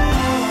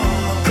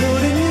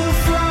 Couldn't you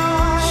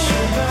fly?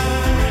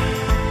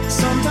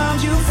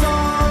 Sometimes you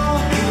fall.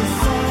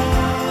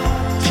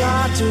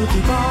 Try to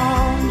keep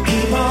on